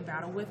that you're gonna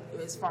battle with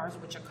as far as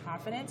with your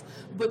confidence,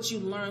 but you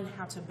learn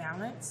how to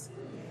balance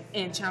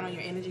and channel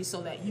your energy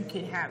so that you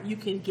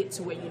can get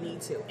to where you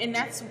need to. And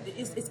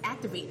it's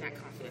activating that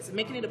confidence and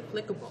making it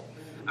applicable.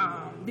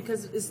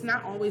 Because it's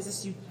not always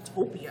this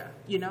utopia,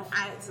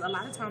 a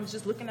lot of times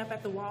just looking up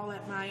at the wall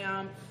at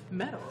my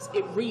medals,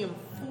 it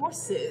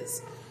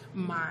reinforces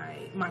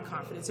my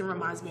confidence. It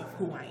reminds me of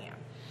who I am.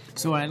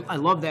 So I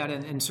love that,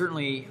 and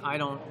certainly I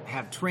don't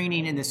have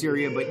training in this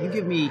area, but you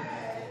give me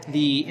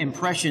the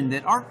impression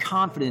that our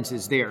confidence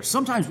is there.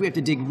 Sometimes we have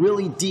to dig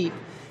really deep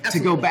to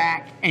go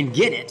back and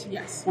get it.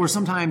 Yes. Or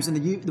sometimes,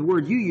 and the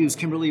word you used,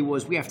 Kimberly,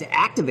 was we have to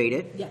activate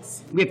it.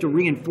 Yes. We have to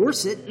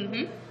reinforce it.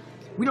 Mm-hmm.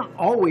 We don't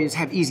always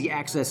have easy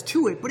access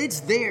to it, but it's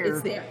there.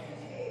 It's there.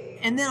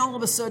 And then all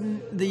of a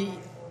sudden, the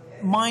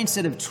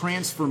mindset of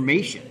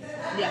transformation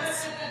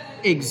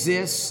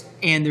exists,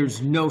 and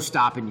there's no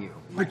stopping you.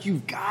 But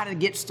you've got to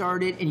get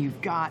started, and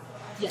you've got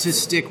to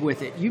stick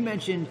with it. You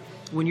mentioned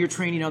when you're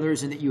training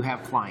others and that you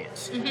have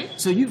clients. Mm-hmm.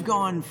 So you've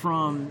gone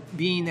from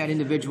being that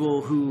individual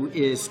who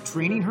is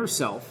training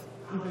herself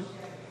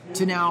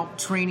to now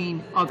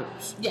training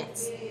others.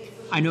 Yes.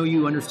 I know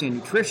you understand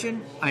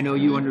nutrition. I know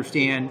you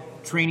understand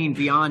training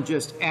beyond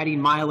just adding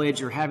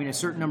mileage or having a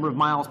certain number of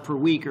miles per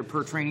week or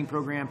per training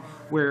program,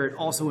 where it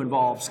also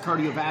involves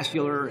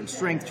cardiovascular and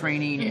strength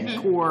training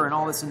and core and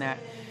all this and that.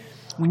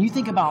 When you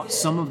think about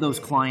some of those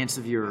clients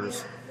of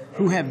yours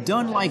who have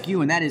done like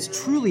you, and that has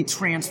truly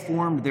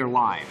transformed their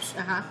lives,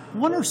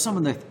 what are some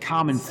of the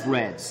common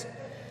threads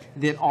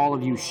that all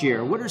of you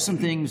share? What are some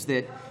things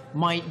that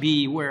might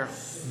be where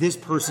this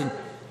person,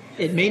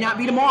 it may not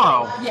be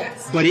tomorrow,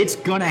 but it's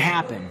going to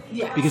happen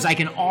because I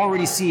can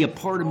already see a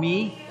part of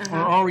me or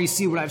already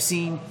see what I've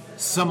seen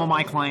some of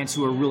my clients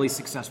who are really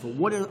successful.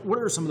 What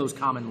are some of those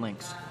common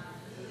links?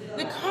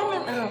 The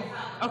common,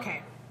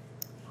 okay.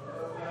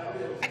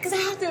 Because I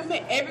have to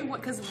admit, everyone,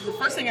 because the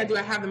first thing I do,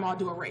 I have them all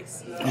do a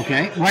race.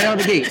 Okay, right out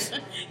of the gates.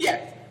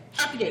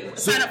 Out the gate.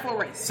 Sign up for a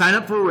race. Sign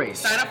up for a race.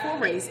 Sign up for a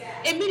race.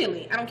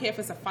 Immediately. I don't care if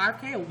it's a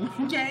 5K or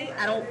 1K.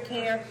 I don't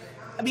care.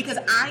 Because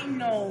I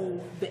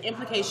know the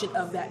implication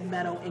of that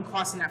medal and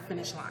crossing that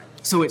finish line.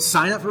 So it's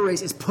sign up for a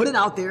race. It's put it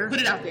out there.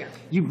 Put it out there.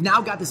 You've now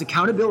got this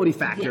accountability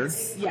factor.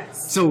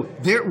 Yes. So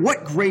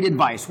what great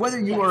advice, whether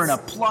you are in a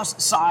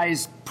plus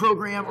size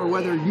program or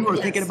whether you are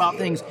thinking about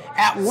things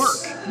at work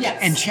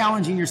and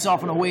challenging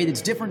yourself in a way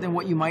that's different than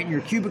what you might in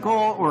your cubicle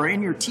or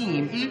in your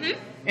team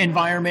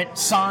environment,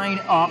 sign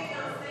up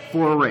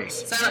for a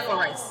race. Sign up for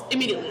a race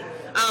immediately.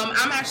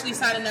 I'm actually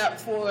signing up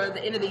for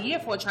the end of the year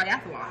for a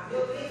triathlon.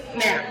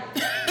 Now,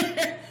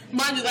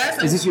 mind you,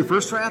 is this your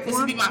first triathlon? This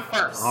will be my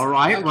first. All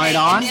right, right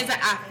on. And there's an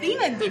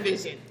Athena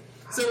division.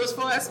 So it was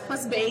for us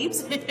plus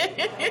babes.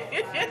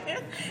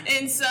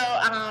 And so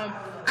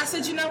I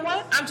said, you know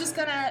what? I'm just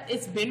gonna,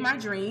 it's been my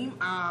dream.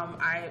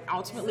 I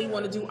ultimately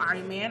want to do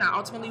Ironman.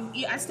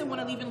 I still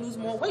want to even lose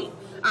more weight.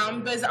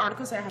 But as the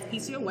article said, I have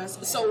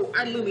PCOS. So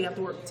I literally have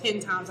to work 10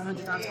 times,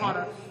 100 times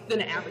harder than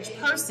the average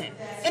person.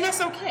 And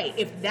that's okay.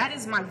 If that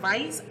is my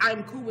vice,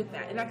 I'm cool with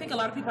that. And I think a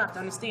lot of people have to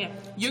understand,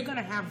 you're going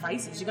to have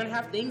vices. You're going to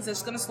have things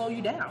that's going to slow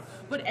you down.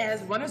 But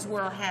as Runner's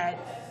World had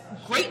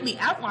greatly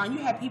outlined,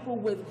 you had people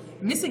with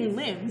missing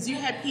limbs. You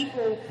had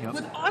people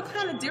with all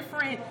kind of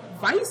different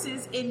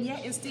vices, and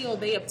yet and still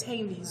they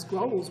obtain these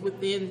goals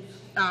within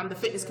the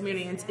fitness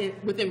community and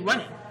within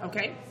running,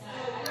 okay?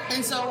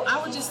 And so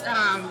I would just,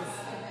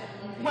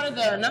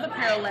 another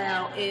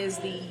parallel is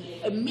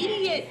the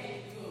immediate,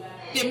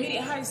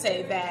 how do you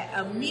say that,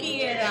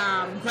 immediate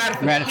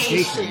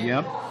gratification.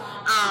 Yep.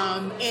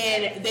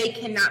 And they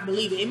cannot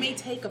believe it. It may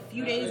take a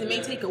few days, it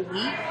may take a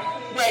week,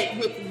 but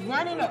with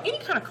running or any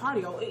kind of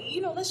cardio,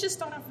 let's just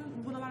start off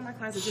with a lot of my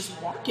clients are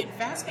just walking,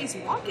 fast-paced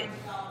walking.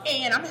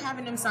 And I'm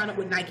having them sign up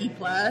with Nike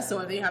Plus,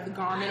 or they have the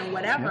Garmin or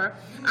whatever.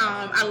 Yep.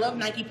 I love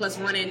Nike Plus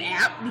running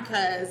app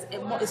because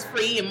it's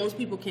free and most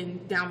people can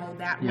download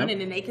that one,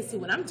 and then they can see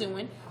what I'm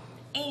doing.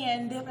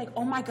 And they're like,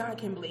 oh my God,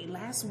 Kimberly,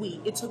 last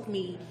week it took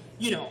me,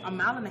 a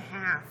mile and a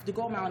half. To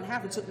go a mile and a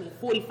half, it took me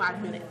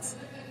 45 minutes.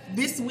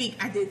 This week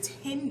I did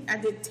 10,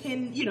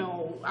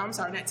 I'm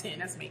sorry, not 10,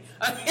 that's me.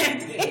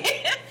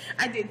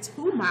 I did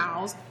 2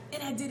 miles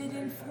and I did it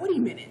in 40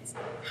 minutes.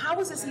 How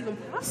is this even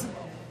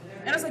possible?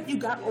 And I was like, you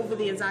got over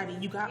the anxiety.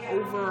 You got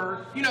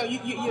over,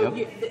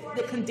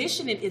 the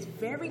conditioning is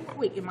very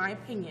quick, in my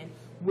opinion,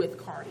 with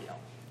cardio.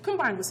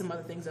 Combined with some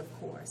other things, of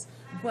course.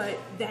 But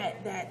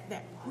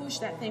that push,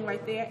 that thing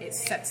right there, it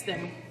sets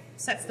them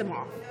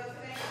off.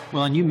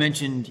 Well, and you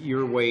mentioned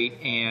your weight,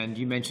 and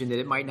you mentioned that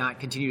it might not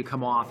continue to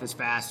come off as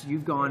fast.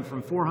 You've gone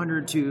from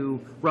 400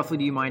 to roughly,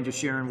 do you mind just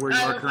sharing where you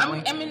are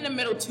currently? I'm in the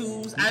middle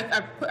twos.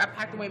 I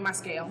packed away my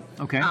scale.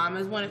 Okay.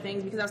 As one of the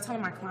things, because I was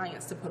telling my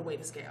clients to put away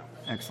the scale.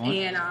 Excellent.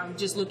 And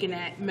just looking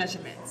at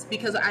measurements,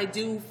 because I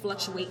do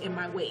fluctuate in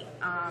my weight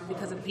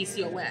because of the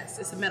PCOS.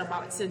 It's a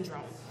metabolic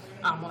syndrome.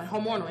 Or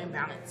hormonal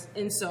imbalance.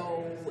 And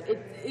so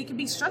it can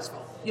be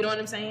stressful. You know what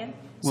I'm saying?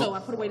 Well, so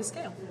I put away the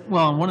scale.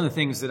 Well, and one of the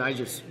things that I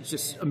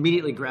just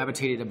immediately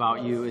gravitated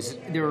about you is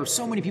there are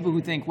so many people who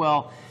think,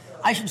 well,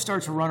 I should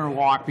start to run or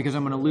walk because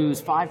I'm going to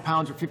lose 5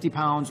 pounds or 50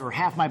 pounds or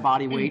half my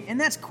body weight. And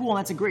that's cool, and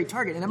that's a great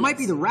target. And it might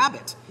be the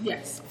rabbit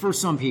for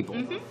some people.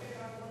 Mm-hmm.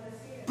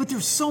 But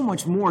there's so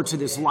much more to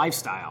this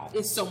lifestyle.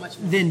 It's so much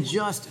more. Than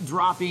just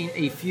dropping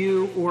a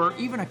few or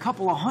even a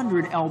couple of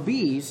hundred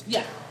lbs.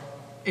 Yeah.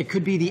 It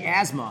could be the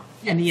asthma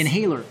and the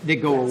inhaler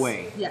that go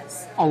away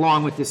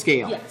along with the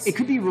scale. Yes. It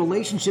could be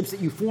relationships that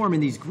you form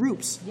in these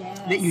groups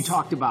that you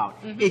talked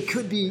about. Mm-hmm. It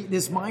could be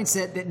this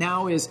mindset that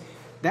now is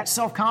that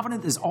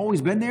self-confidence has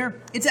always been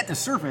there. It's at the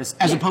surface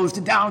as opposed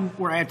to down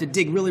where I have to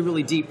dig really,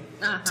 really deep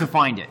to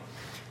find it.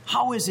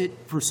 How is it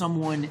for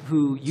someone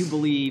who you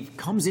believe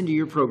comes into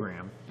your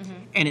program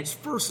and it's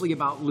firstly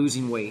about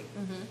losing weight,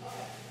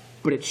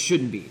 but it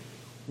shouldn't be?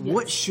 Yes.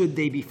 What should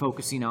they be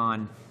focusing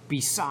on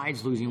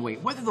besides losing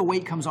weight? Whether the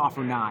weight comes off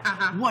or not,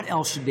 what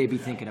else should they be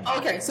thinking about?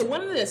 Okay, so one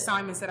of the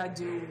assignments that I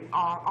do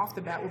off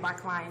the bat with my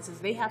clients is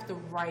they have to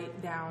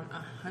write down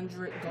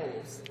 100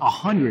 goals.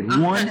 100.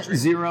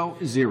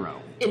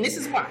 100. And this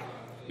is why.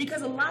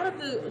 Because a lot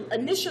of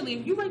initially,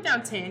 you write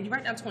down 10, you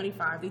write down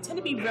 25, they tend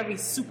to be very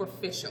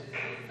superficial,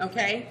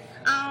 okay?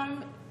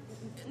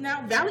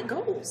 Now, valid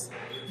goals.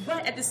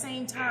 But at the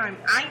same time,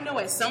 I know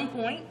at some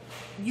point,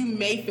 you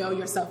may fail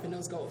yourself in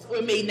those goals, or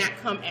it may not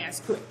come as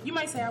quick. You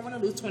might say, I want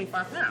to lose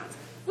 25 pounds.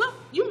 Well,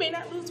 you may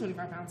not lose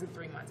 25 pounds in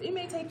 3 months. It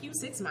may take you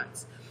 6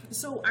 months.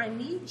 So I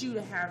need you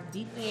to have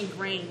deeply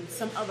ingrained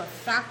some other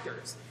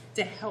factors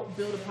to help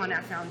build upon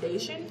that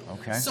foundation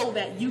so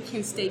that you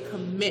can stay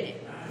committed.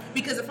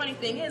 Because the funny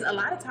thing is, a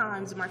lot of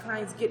times my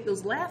clients get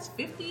those last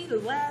 50, the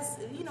last,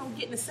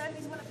 get in the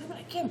 70s, when people are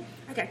like, Kim,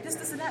 I got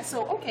this, and that.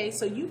 So,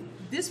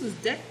 this was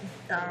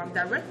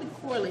directly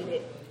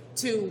correlated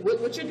to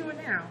what you're doing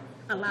now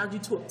allowed you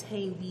to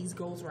obtain these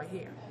goals right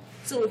here.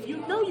 So if you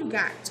know you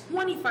got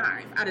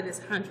 25 out of this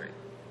 100,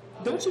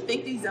 don't you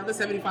think these other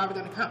 75 are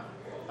going to come?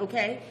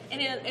 Okay?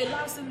 And it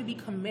allows them to be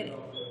committed.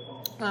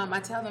 I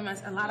tell them,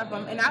 a lot of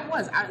them,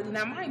 and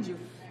now mind you,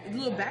 a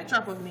little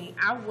backdrop of me,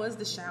 I was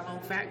the shallow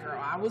fat girl.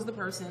 I was the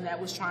person that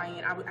was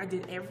trying, I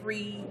did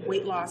every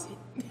weight loss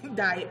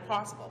diet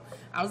possible.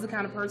 I was the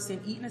kind of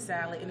person eating a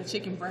salad and a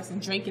chicken breast and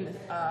drinking,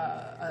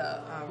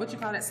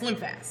 Slim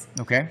Fast.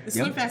 Okay. The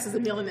Slim Fast is a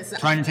meal in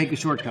itself. Trying to take the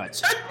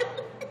shortcuts.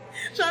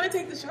 Trying to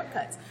take the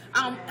shortcuts.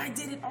 I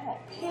did it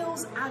all.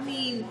 Pills,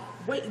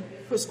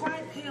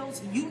 prescribed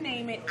pills, you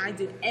name it. I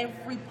did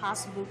every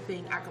possible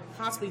thing I could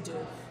possibly do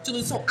to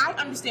lose. So I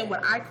understand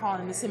what I call,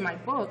 and it's in my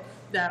book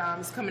that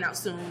is coming out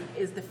soon,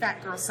 is the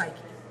fat girl psyche.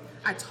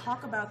 I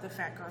talk about the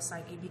fat girl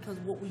psyche because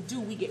what we do,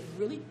 we get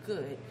really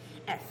good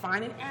at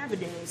finding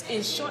avenues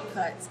and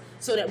shortcuts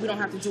so that we don't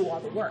have to do all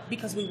the work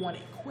because we want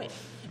it quick.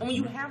 And when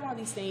you have all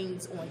these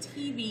things on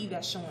TV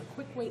that's showing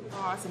quick weight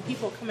loss and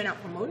people are coming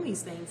out promoting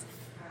these things,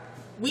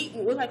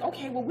 we're like,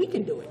 okay, well, we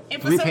can do it.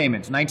 And 3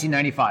 payments,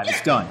 $19.95.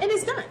 It's done. And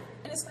it's done.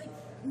 And it's like,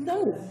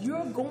 no,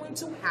 you're going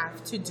to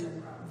have to do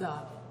the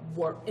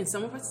work. And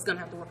some of us is going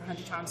to have to work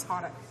 100 times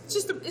harder. It's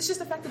just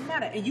a fact of the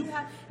matter. And you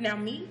have, now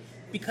me,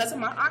 because of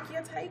my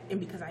archetype and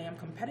because I am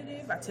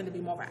competitive, I tend to be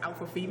more of an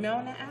alpha female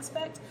in that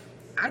aspect.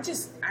 I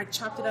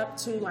chopped it up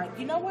to like,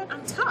 you know what?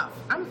 I'm tough.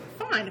 I'm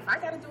fine. If I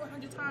got to do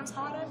 100 times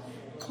harder,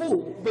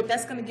 cool. But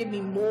that's going to give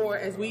me more,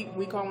 as we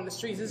call on the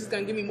streets, this is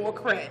going to give me more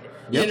cred,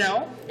 you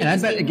know? And I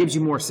bet it gives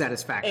you more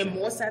satisfaction. And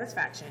more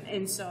satisfaction.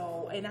 And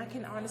so, and I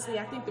can honestly,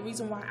 I think the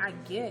reason why I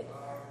get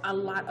a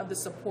lot of the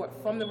support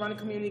from the running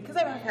community, because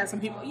I've had some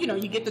people, you know,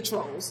 you get the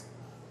trolls,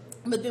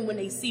 but then when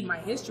they see my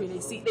history,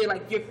 they're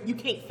like, you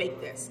can't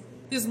fake this.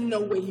 There's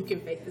no way you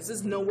can fake this.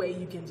 There's no way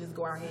you can just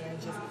go out here and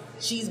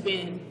she's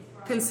been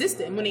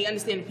consistent. When they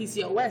understand the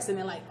PCOS, and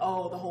they're like,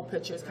 oh, the whole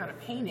picture is kind of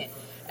painted.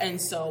 And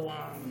so,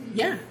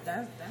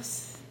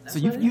 that's so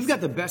you've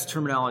got the best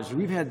terminology.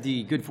 We've had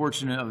the good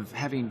fortune of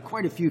having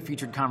quite a few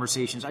featured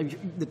conversations.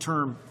 The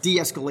term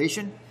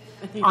de-escalation,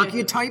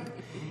 archetype.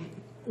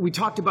 We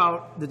talked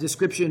about the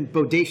description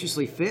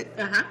bodaciously fit.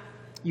 Uh-huh.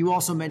 You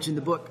also mentioned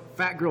the book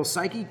Fat Girl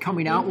Psyche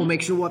coming out. We'll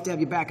make sure we'll have to have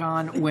you back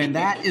on when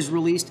that is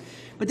released.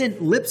 But then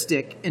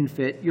Lipstick and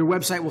Fit, your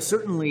website will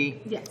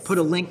certainly put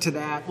a link to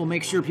that. We'll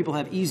make sure people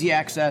have easy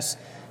access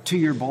to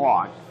your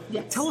blog.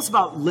 Yes. Tell us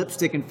about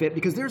Lipstick and Fit,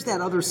 because there's that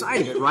other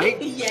side of it,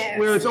 right? Yes.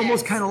 Where it's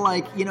almost kind of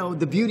like, you know,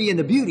 the beauty and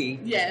the beauty.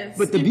 Yes.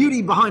 But the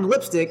beauty behind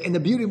lipstick and the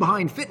beauty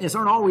behind fitness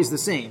aren't always the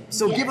same.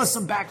 So give us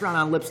some background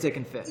on Lipstick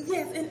and Fit.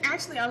 Yes, and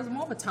actually I was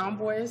more of a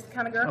tomboyish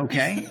kind of girl.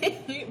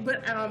 Okay.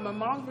 But my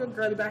mom's real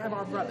girly, but I have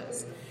all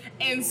brothers.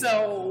 And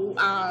so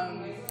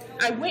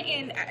I went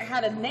in,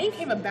 a name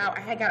came about,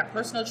 I had got a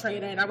personal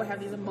trainer, and I would have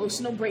these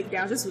emotional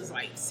breakdowns. This was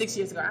like 6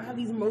 years ago. I have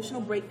these emotional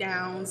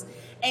breakdowns,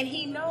 and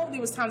he knew there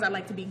was times I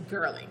like to be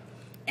girly.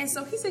 And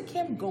so he said,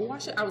 Kim, go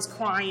wash it. I was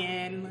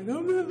crying, like,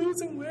 I'm not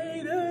losing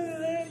weight,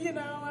 you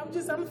know,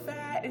 I'm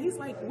fat. And he's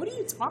like, what are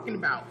you talking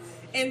about?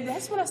 And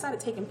that's when I started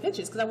taking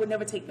pictures, because I would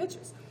never take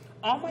pictures.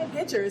 All my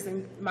pictures,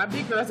 and my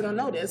big girls are going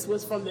to know this,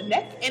 was from the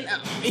neck and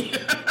up.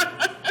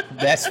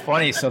 That's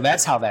funny. So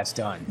that's how that's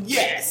done.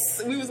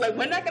 Yes. We was like,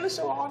 we're not going to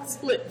show all the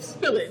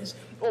spillage,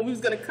 or we was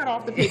going to cut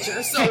off the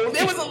picture. So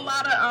there was a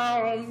lot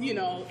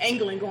of,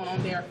 angling going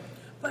on there.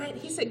 But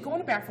he said, go in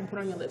the bathroom, put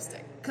on your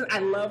lipstick. Because I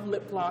love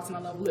lip gloss and I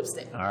love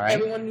lipstick. All right.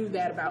 Everyone knew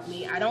that about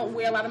me. I don't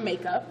wear a lot of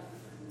makeup.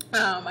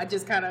 I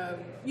just kind of,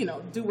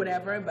 do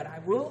whatever. But I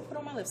will put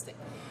on my lipstick.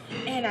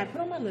 And I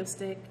put on my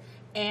lipstick.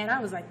 And I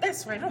was like,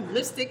 that's right, I'm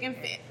Lipstick and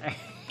Fit.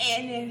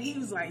 And then he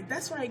was like,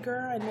 that's right,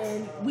 girl. And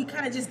then we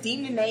kind of just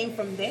deemed the name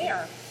from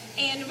there.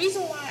 And the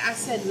reason why I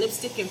said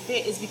Lipstick and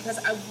Fit is because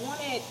I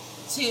wanted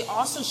to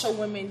also show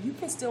women you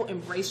can still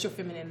embrace your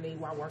femininity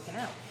while working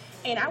out.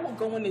 And I would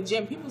go in the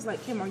gym. People was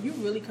like, Kim, are you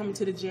really coming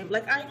to the gym?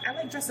 Like, I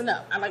like dressing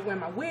up. I like wearing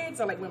my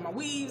wigs. I like wearing my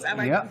weaves.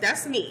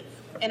 That's me.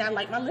 And I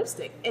like my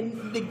lipstick.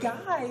 And the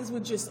guys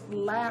would just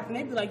laugh. And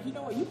they'd be like, you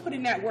know what? You put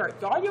in that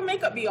work. All your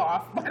makeup be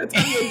off by the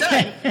time you're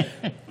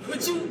done.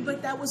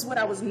 But that was what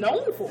I was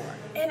known for.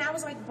 And I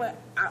was like,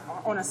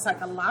 on a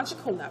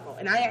psychological level,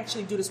 and I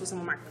actually do this with some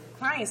of my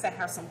clients that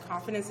have some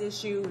confidence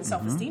issues and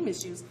self-esteem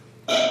issues.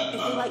 If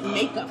they like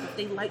makeup, if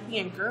they like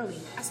being girly,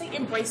 I say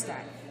embrace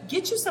that.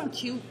 Get you some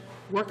cute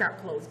workout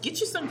clothes. Get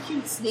you some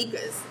cute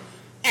sneakers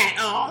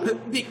at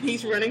Big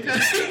Peach Running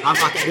Country.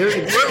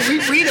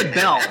 We need a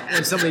bell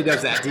when somebody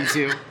does that,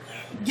 D2.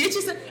 Get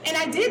you some, and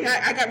I did.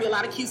 I got me a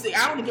lot of cute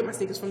sneakers. I only get my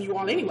sneakers from you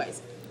all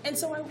anyways. And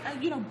so I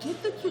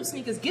get the cute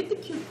sneakers, get the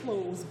cute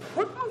clothes,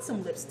 put on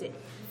some lipstick,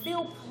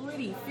 feel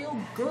pretty, feel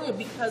good,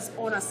 because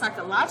on a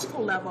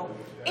psychological level,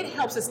 it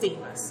helps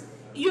esteem us.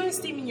 You're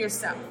esteeming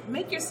yourself.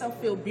 Make yourself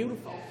feel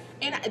beautiful.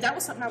 And that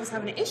was something I was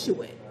having an issue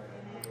with.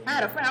 I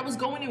had a friend, I was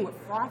going in with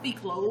frothy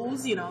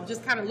clothes,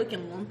 just kind of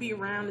looking lumpy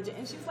around.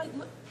 And she was like,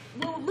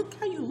 look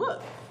how you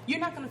look. You're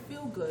not going to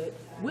feel good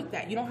with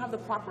that. You don't have the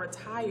proper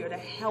attire to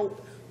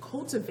help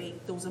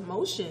cultivate those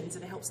emotions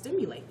and to help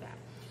stimulate that.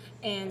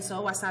 And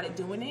so I started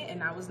doing it,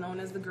 and I was known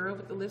as the girl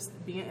with the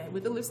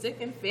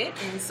Lipstick and Fit.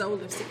 And so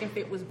Lipstick and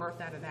Fit was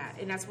birthed out of that.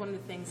 And that's one of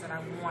the things that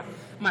I want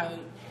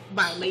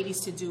my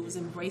ladies to do, is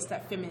embrace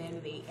that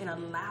femininity and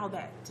allow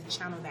that to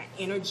channel that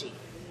energy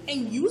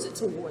and use it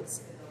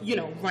towards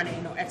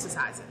running or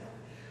exercising.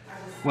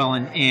 Well,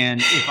 and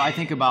if I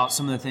think about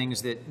some of the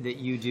things that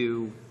you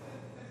do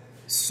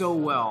so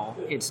well,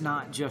 it's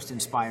not just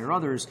inspire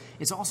others,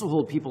 it's also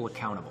hold people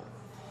accountable.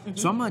 Mm-hmm.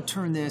 So I'm going to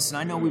turn this, and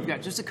I know we've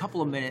got just a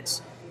couple of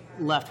minutes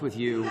left with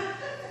you.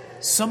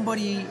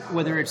 Somebody,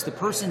 whether it's the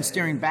person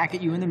staring back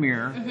at you in the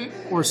mirror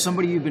or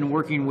somebody you've been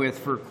working with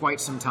for quite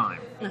some time,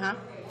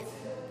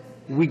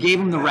 we gave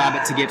them the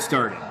rabbit to get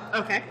started.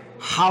 Okay.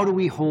 How do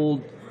we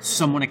hold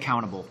someone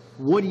accountable?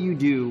 What do you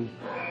do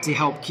to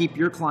help keep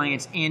your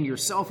clients and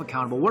yourself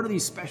accountable? What are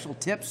these special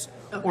tips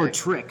or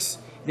tricks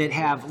that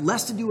have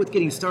less to do with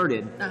getting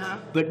started,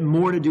 but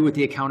more to do with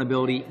the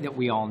accountability that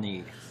we all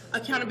need?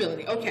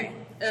 Accountability, okay.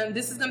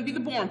 this is going to be the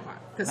boring part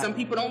because some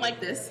people don't like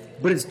this.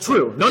 But it's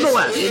true.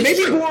 Nonetheless, it may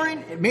be boring.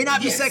 It may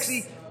not be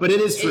sexy, but it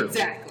is true.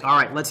 Exactly. All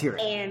right, let's hear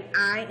it. And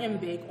I am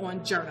big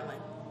on journaling.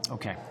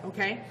 Okay.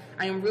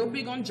 I am real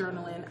big on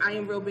journaling. I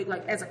am real big,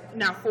 like,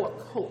 now for a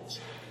coach.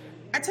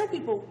 I tell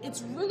people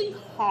it's really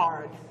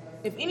hard.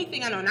 If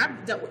anything, I know, and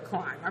I've dealt with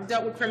crime. I've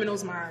dealt with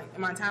criminals my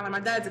entire life.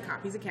 My dad's a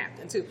cop. He's a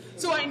captain, too.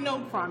 So I know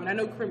crime, and I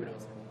know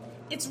criminals.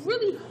 It's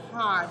really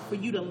hard for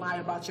you to lie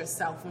about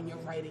yourself when you're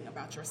writing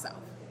about yourself.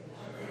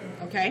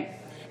 Okay?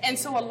 And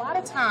so a lot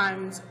of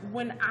times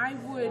when I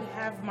would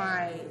have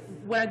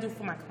what I do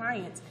for my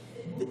clients,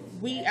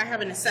 I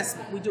have an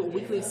assessment. We do a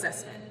weekly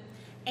assessment.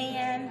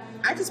 And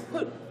I just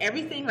put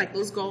everything, like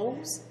those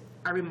goals,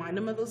 I remind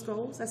them of those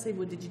goals. I say,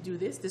 well, did you do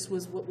this? This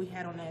was what we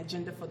had on the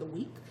agenda for the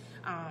week.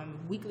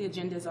 Weekly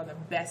agendas are the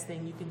best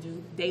thing you can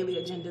do. Daily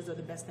agendas are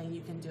the best thing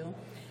you can do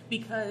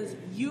because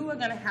you are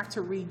going to have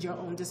to read your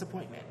own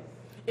disappointment.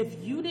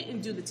 If you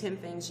didn't do the 10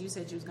 things you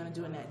said you was going to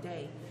do in that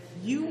day,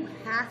 you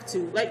have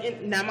to,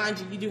 now mind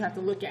you, you do have to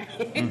look at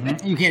it.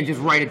 Mm-hmm. You can't just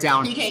write it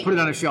down, put it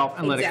on a shelf,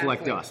 and let it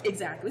collect dust.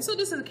 Exactly. So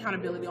this is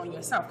accountability on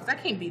yourself because I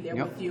can't be there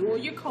with you, or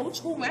your coach,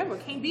 whomever,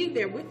 can't be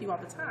there with you all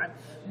the time.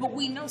 But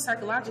we know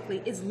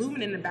psychologically it's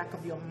looming in the back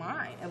of your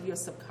mind, of your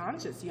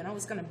subconscious,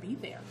 it's going to be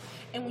there.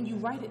 And when you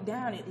write it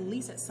down, at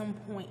least at some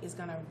point it's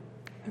going to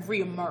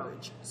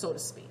reemerge, so to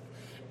speak.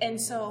 And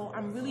so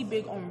I'm really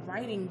big on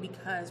writing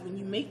because when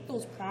you make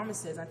those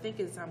promises, I think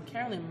it's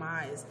Carolyn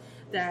Mize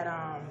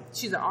that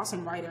she's an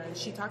awesome writer, and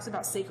she talks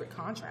about sacred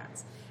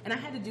contracts. And I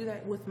had to do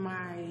that with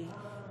my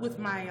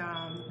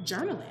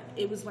journaling.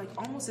 It was like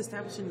almost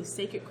establishing these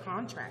sacred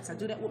contracts. I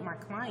do that with my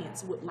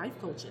clients, with life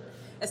coaching,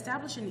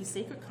 establishing these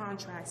sacred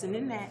contracts. And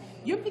in that,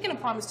 you're making a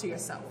promise to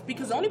yourself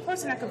because the only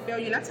person that can fail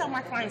you, and I tell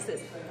my clients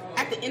this,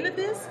 at the end of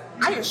this,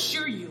 I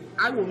assure you,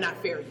 I will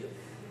not fail you,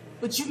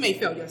 but you may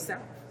fail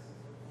yourself.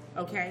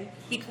 Okay?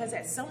 Because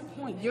at some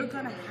point, you're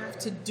going to have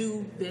to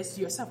do this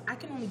yourself. I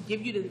can only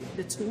give you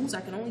the tools.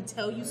 I can only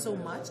tell you so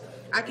much.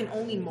 I can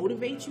only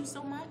motivate you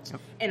so much.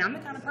 Yep. And I'm the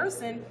kind of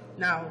person,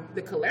 now,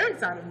 the choleric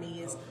side of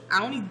me is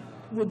I only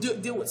will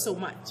deal with so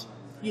much,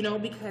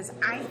 because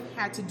I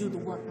had to do the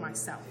work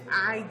myself.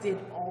 I did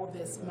all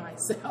this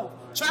myself.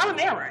 Trial and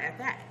error at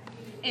that.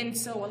 And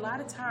so a lot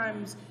of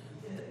times,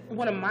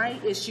 one of my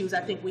issues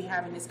I think we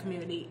have in this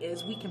community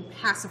is we can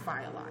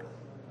pacify a lot.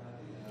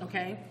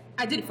 Okay?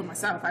 I did it for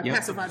myself. I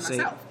pacified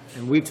myself.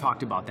 And we've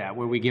talked about that,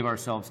 where we give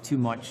ourselves too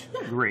much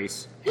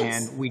grace,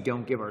 and we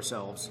don't give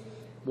ourselves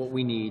what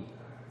we need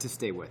to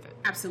stay with it.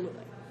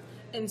 Absolutely.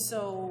 And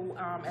so,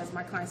 as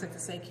my clients like to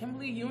say,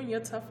 Kimberly, you and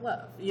your tough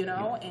love,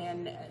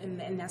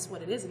 and that's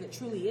what it is. And it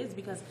truly is,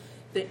 because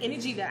the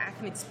energy that I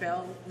can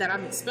expel, that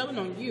I'm expelling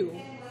on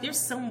you,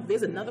 there's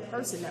another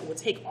person that will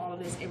take all of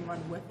this and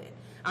run with it.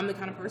 I'm the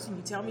kind of person,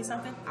 you tell me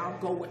something, I'll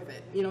go with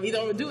it. Either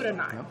I'll do it or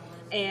not. Yep.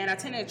 And I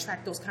tend to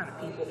attract those kind of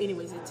people.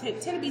 Anyways, they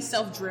tend to be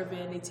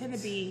self-driven. They tend to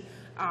be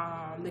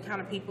the kind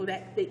of people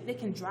that they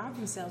can drive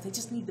themselves. They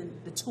just need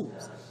the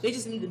tools. They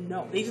just need to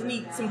know. They just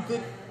need some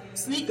good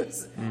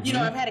sneakers. Mm-hmm.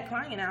 I've had a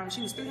client now,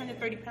 she was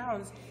 330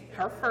 pounds.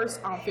 Her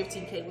first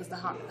 15K was the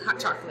hot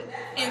chocolate.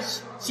 And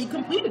she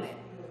completed it.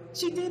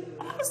 She did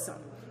awesome.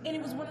 And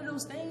it was one of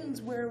those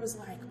things where it was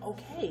like,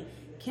 okay,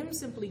 Kim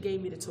simply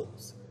gave me the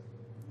tools.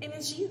 And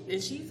then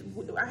she's,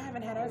 I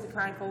haven't had her as a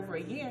client for over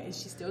a year, and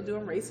she's still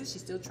doing races.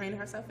 She's still training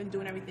herself and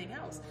doing everything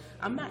else.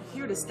 I'm not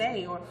here to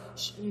stay, or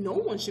no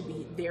one should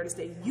be there to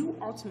stay. You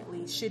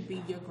ultimately should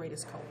be your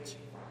greatest coach.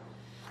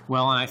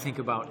 Well, and I think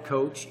about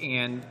coach,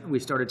 and we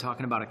started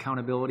talking about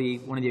accountability.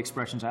 One of the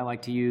expressions I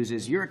like to use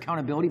is your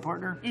accountability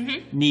partner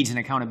needs an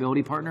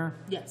accountability partner.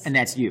 Yes. And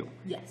that's you.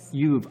 Yes.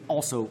 You've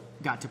also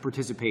got to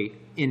participate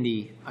in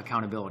the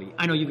accountability.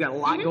 I know you've got a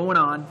lot going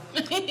on.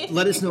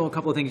 Let us know a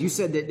couple of things. You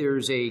said that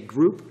there's a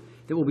group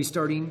that will be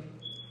starting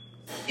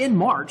in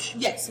March.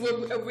 Yes,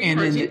 we're and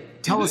then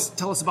tell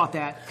us about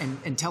that,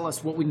 and tell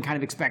us what we can kind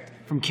of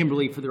expect from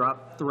Kimberly for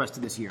the rest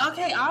of this year.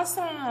 Okay,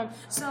 awesome.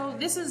 So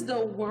this is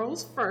the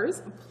world's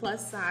first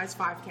plus size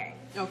 5K.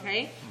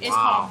 Okay, it's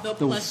called the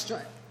Plus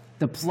Strut.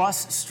 The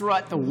Plus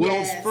Strut, the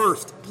world's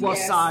first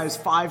plus size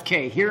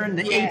 5K here in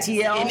the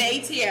ATL. In the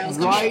ATL, it's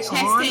right on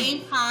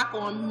Chastain Park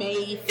on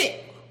May 5th.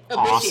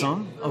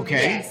 Awesome.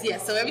 Okay.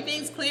 Yes. So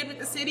everything's cleared with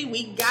the city.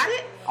 We got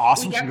it.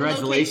 Awesome. We got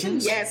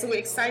Congratulations. So we're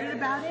excited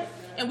about it.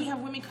 And we have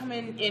women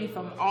coming in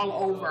from all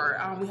over.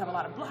 We have a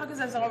lot of bloggers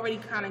that's already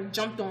kind of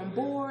jumped on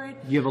board.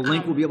 You have a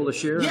link we'll be able to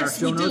share in our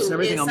show notes and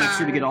everything. I'll make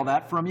sure to get all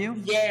that from you.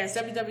 Yes,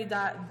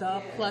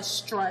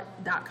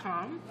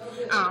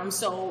 www.theplusstrut.com.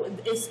 So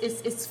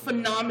it's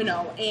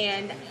phenomenal.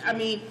 And, I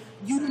mean,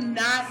 you do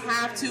not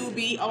have to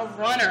be a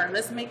runner.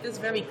 Let's make this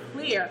very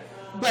clear.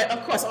 But,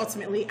 of course,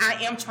 ultimately, I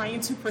am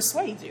trying to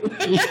persuade you.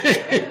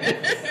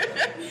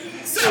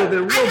 So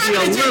there will be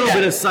a little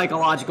bit of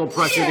psychological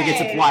pressure that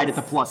gets applied at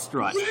the Plus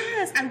Strut.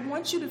 Yes, I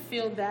want you to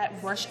feel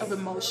that rush of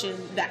emotion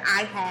that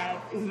I had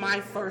in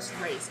my first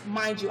race.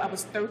 Mind you, I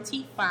was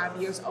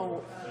 35 years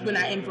old when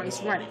I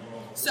embraced running.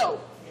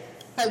 So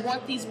I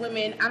want these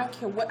women, I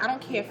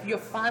don't care if you're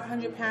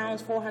 500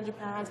 pounds, 400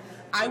 pounds,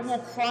 I will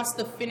cross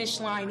the finish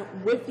line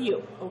with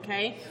you,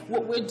 okay?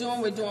 What we're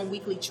doing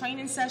weekly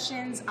training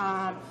sessions.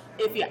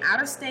 If you're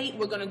out of state,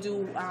 we're going to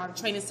do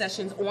training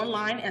sessions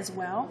online as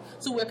well.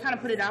 So we'll kind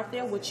of put it out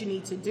there what you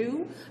need to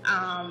do.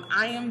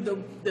 I am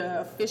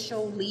the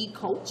official lead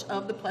coach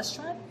of the Plus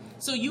Tribe.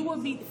 So you will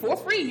be, for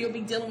free, you'll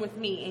be dealing with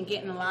me and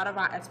getting a lot of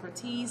our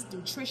expertise,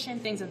 nutrition,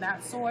 things of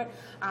that sort,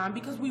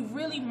 because we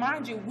really,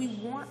 mind you, we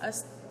want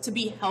us to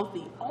be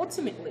healthy,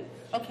 ultimately,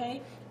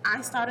 okay?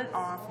 I started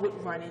off with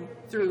running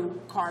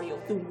through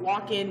cardio, through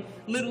walking,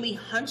 literally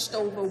hunched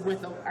over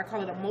with I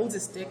call it a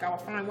Moses stick. I will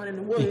find one in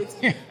the woods,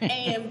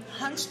 and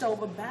hunched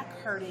over, back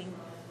hurting,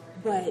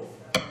 but,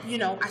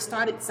 I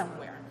started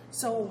somewhere.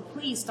 So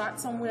please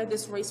start somewhere.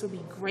 This race would be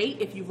great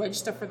if you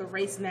register for the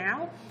race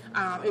now.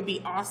 It would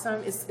be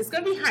awesome. It's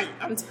going to be hype.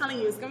 I'm telling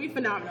you, it's going to be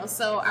phenomenal.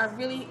 So I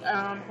really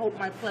hope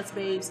my Plus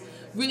babes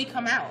really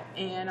come out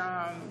and,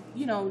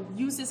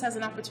 use this as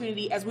an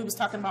opportunity, as we was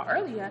talking about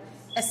earlier,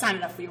 as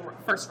signing up for your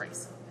first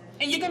race.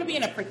 And you're going to be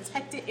in a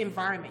protected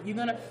environment.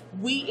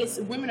 It's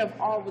women of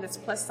all that's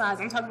plus size.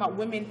 I'm talking about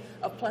women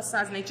of plus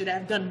size nature that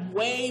have done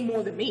way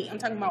more than me. I'm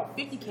talking about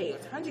 50K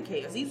or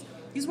 100K.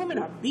 These women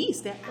are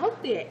beasts. They're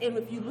out there. And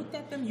if you looked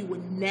at them, you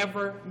would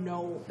never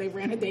know they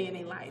ran a day in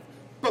their life.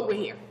 But we're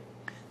here.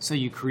 So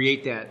you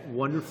create that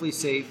wonderfully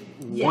safe,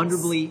 Yes.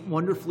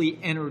 wonderfully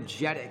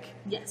energetic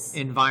Yes.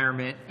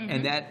 environment.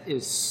 And that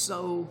is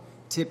so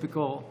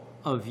typical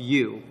of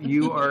you.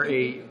 You are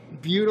a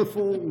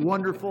beautiful,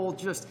 wonderful,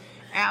 just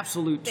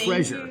absolute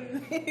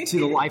treasure to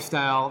the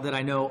lifestyle that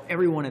I know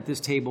everyone at this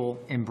table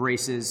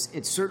embraces.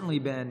 It's certainly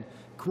been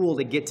cool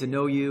to get to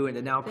know you and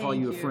to now call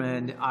you a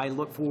friend. I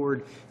look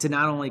forward to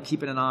not only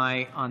keeping an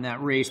eye on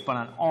that race, but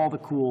on all the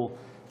cool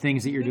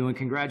things that you're doing.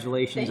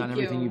 Congratulations on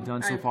everything you've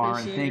done so far.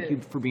 And thank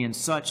you for being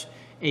such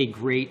a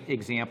great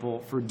example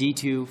for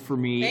D2, for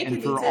me,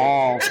 and for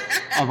all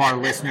of our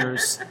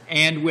listeners.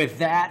 And with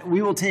that,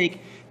 we will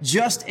take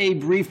just a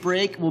brief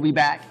break. We'll be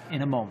back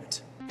in a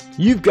moment.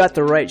 You've got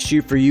the right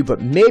shoe for you,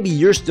 but maybe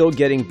you're still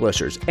getting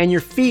blisters and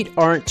your feet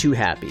aren't too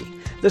happy.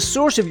 The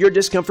source of your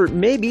discomfort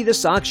may be the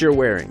socks you're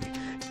wearing.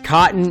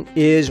 Cotton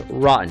is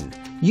rotten.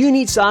 You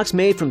need socks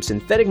made from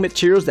synthetic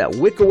materials that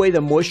wick away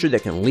the moisture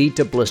that can lead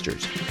to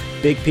blisters.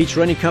 Big Peach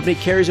Running Company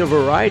carries a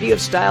variety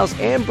of styles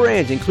and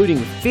brands, including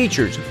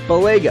Features,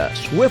 Balega,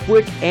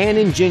 Swiftwick, and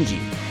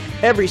Injinji.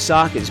 Every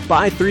sock is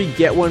buy 3,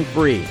 get 1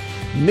 free.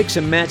 Mix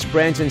and match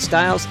brands and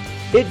styles,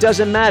 it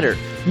doesn't matter.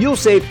 You'll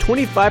save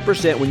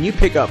 25% when you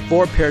pick up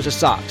 4 pairs of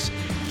socks.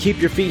 Keep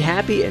your feet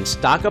happy and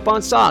stock up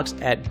on socks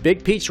at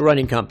Big Peach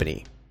Running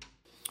Company.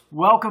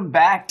 Welcome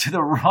back to the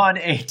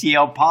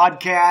RUNATL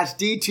Podcast.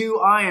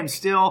 D2, I am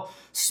still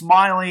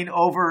smiling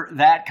over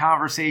that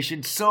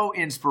conversation. So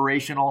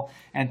inspirational,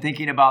 and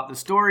thinking about the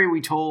story we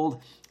told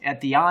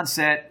at the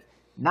onset,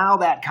 now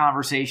that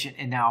conversation,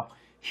 and now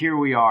here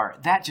we are.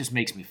 That just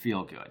makes me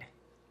feel good.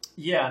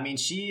 Yeah, I mean,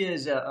 she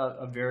is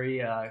a very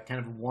kind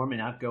of warm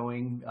and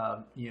outgoing,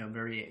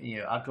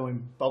 very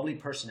outgoing, bubbly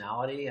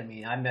personality. I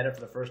mean, I met her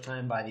for the first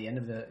time. By the end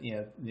of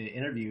the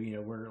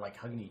interview, we're like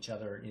hugging each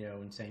other,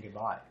 and saying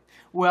goodbye.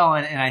 Well,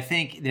 and I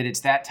think that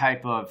it's that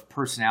type of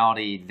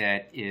personality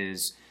that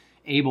is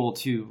able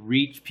to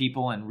reach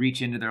people and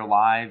reach into their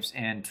lives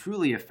and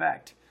truly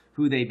affect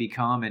who they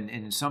become, and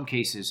in some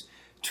cases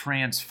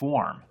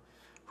transform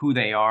who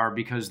they are,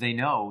 because they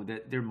know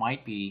that there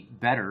might be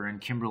better,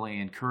 and Kimberly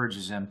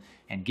encourages them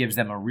and gives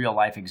them a real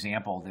life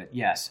example that,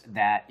 yes,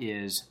 that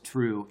is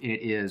true.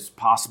 It is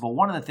possible.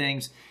 One of the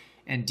things,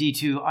 and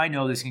D2, I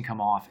know this can come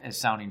off as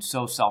sounding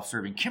so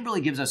self-serving.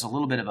 Kimberly gives us a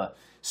little bit of a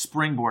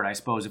springboard, I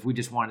suppose, if we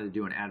just wanted to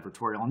do an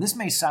advertorial. And this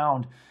may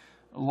sound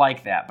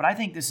like that, but I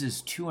think this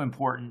is too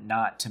important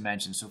not to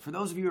mention. So for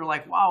those of you who are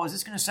like, wow, is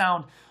this going to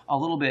sound a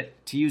little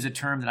bit, to use a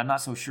term that I'm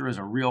not so sure is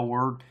a real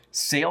word,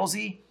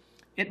 salesy?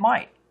 It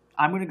might.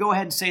 I'm going to go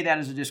ahead and say that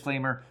as a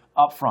disclaimer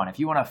up front. If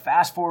you want to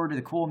fast forward to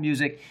the cool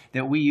music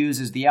that we use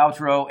as the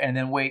outro and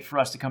then wait for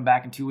us to come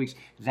back in 2 weeks,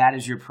 that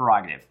is your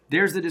prerogative.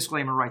 There's the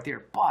disclaimer right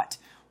there. But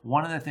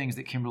one of the things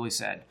that Kimberly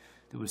said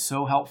that was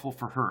so helpful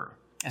for her,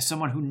 as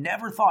someone who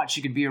never thought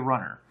she could be a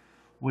runner,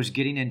 was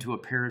getting into a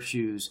pair of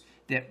shoes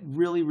that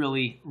really,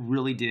 really,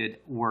 really did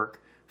work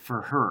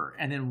for her.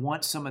 And then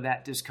once some of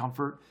that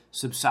discomfort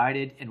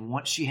subsided, and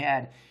once she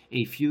had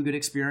a few good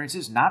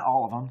experiences, not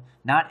all of them,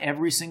 not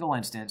every single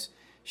instance,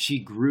 she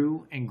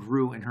grew and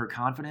grew in her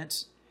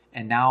confidence,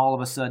 and now all of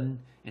a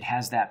sudden it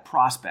has that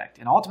prospect,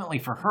 and ultimately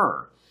for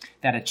her,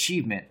 that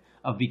achievement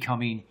of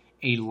becoming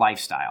a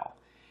lifestyle.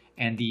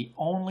 And the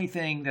only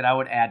thing that I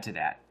would add to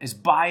that, as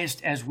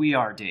biased as we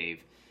are,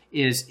 Dave,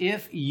 is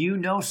if you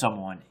know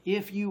someone,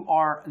 if you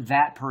are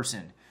that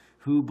person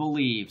who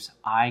believes,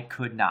 I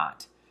could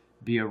not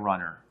be a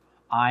runner,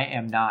 I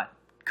am not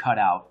cut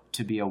out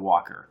to be a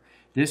walker.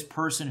 This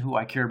person who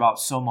I care about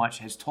so much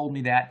has told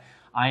me that.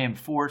 I am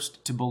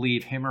forced to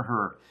believe him or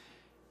her.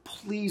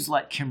 Please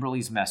let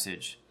Kimberly's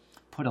message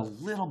put a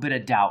little bit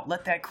of doubt.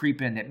 Let that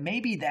creep in that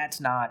maybe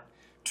that's not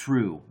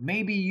true.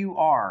 Maybe you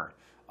are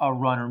a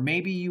runner.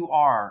 Maybe you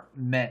are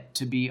meant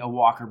to be a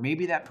walker.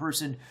 Maybe that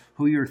person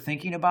who you're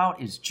thinking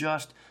about is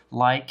just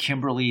like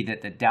Kimberly,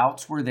 that the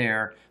doubts were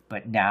there,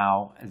 but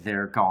now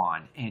they're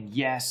gone. And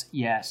yes,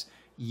 yes,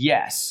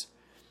 yes,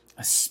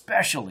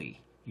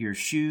 especially your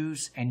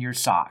shoes and your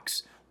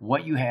socks.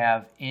 What you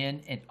have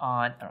in and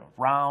on and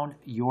around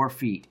your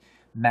feet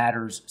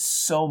matters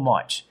so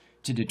much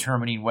to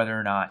determining whether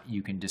or not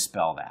you can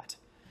dispel that.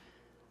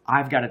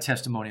 I've got a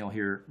testimonial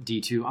here,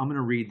 D2. I'm going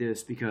to read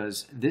this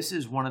because this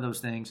is one of those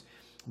things.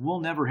 We'll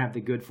never have the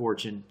good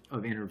fortune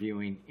of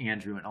interviewing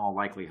Andrew in all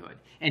likelihood.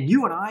 And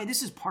you and I,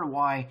 this is part of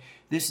why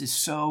this is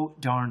so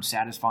darn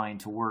satisfying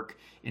to work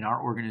in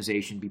our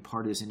organization, be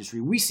part of this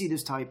industry. We see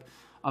this type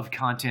of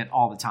content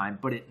all the time,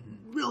 but it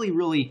really,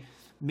 really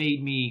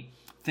made me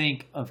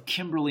think of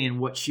Kimberly and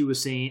what she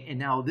was saying. And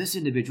now this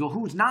individual,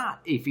 who's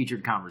not a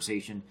featured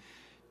conversation,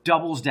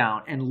 doubles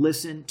down and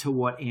listen to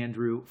what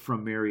Andrew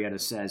from Marietta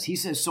says. He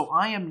says, so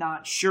I am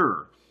not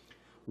sure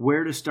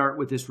where to start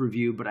with this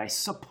review, but I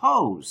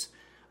suppose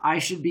I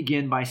should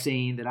begin by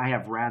saying that I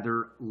have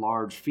rather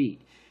large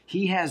feet.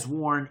 He has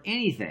worn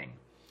anything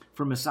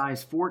from a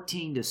size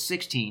 14 to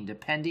 16,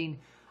 depending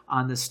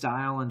on the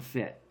style and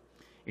fit.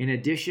 In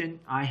addition,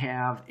 I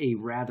have a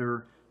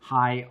rather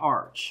high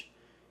arch.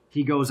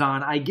 He goes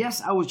on, I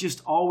guess I was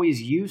just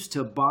always used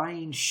to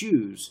buying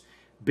shoes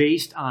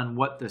based on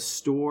what the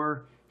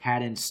store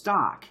had in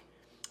stock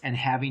and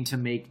having to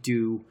make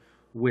do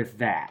with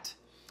that.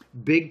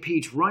 Big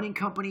Peach Running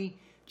Company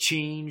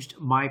changed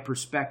my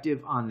perspective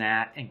on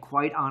that, and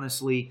quite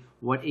honestly,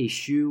 what a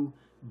shoe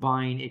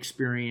buying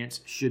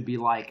experience should be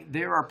like.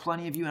 There are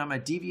plenty of you, and I'm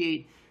going to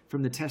deviate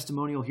from the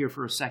testimonial here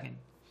for a second,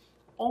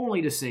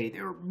 only to say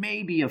there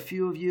may be a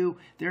few of you,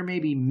 there may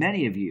be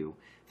many of you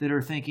that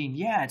are thinking,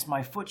 yeah, it's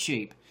my foot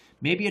shape.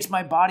 Maybe it's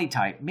my body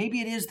type.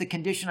 Maybe it is the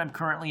condition I'm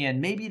currently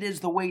in. Maybe it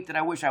is the weight that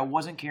I wish I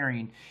wasn't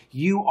carrying.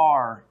 You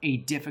are a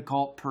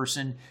difficult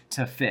person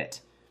to fit,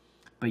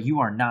 but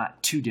you are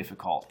not too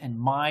difficult. And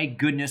my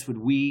goodness, would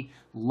we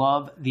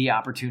love the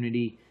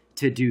opportunity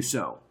to do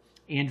so.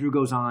 Andrew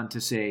goes on to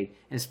say,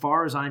 as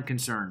far as I'm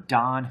concerned,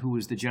 Don, who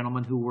was the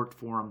gentleman who worked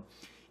for him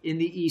in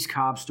the East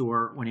Cobb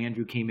store when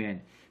Andrew came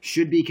in,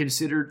 should be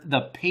considered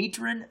the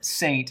patron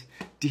saint.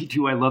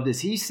 D2, I love this.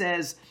 He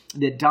says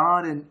that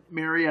Don and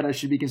Marietta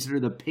should be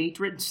considered the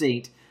patron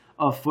saint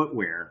of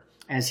footwear,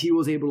 as he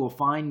was able to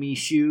find me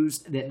shoes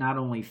that not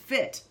only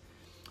fit,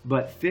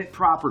 but fit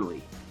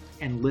properly.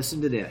 And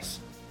listen to this.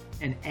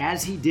 And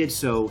as he did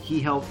so, he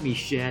helped me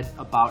shed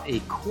about a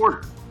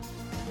quarter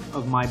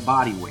of my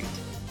body weight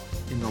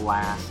in the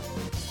last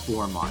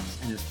 4 months.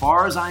 And as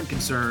far as I'm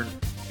concerned,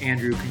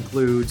 Andrew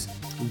concludes,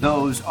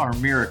 those are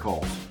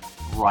miracles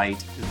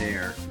right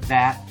there.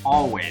 That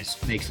always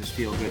makes us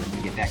feel good when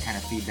we get that kind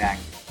of feedback.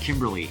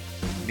 Kimberly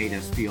made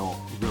us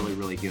feel really,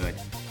 really good.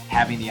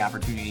 Having the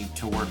opportunity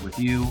to work with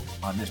you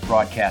on this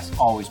broadcast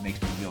always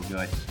makes me feel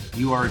good.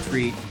 You are a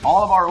treat.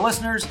 All of our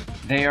listeners,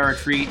 they are a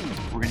treat.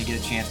 We're going to get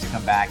a chance to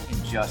come back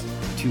in just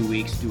 2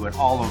 weeks, do it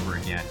all over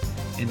again.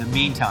 In the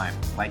meantime,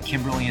 like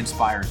Kimberly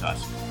inspires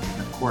us,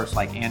 and of course,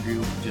 like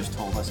Andrew just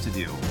told us to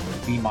do,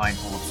 be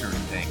mindful of certain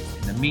things.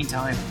 In the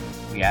meantime,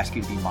 we ask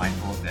you to be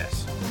mindful of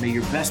this. May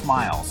your best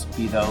miles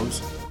be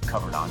those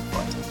covered on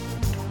foot.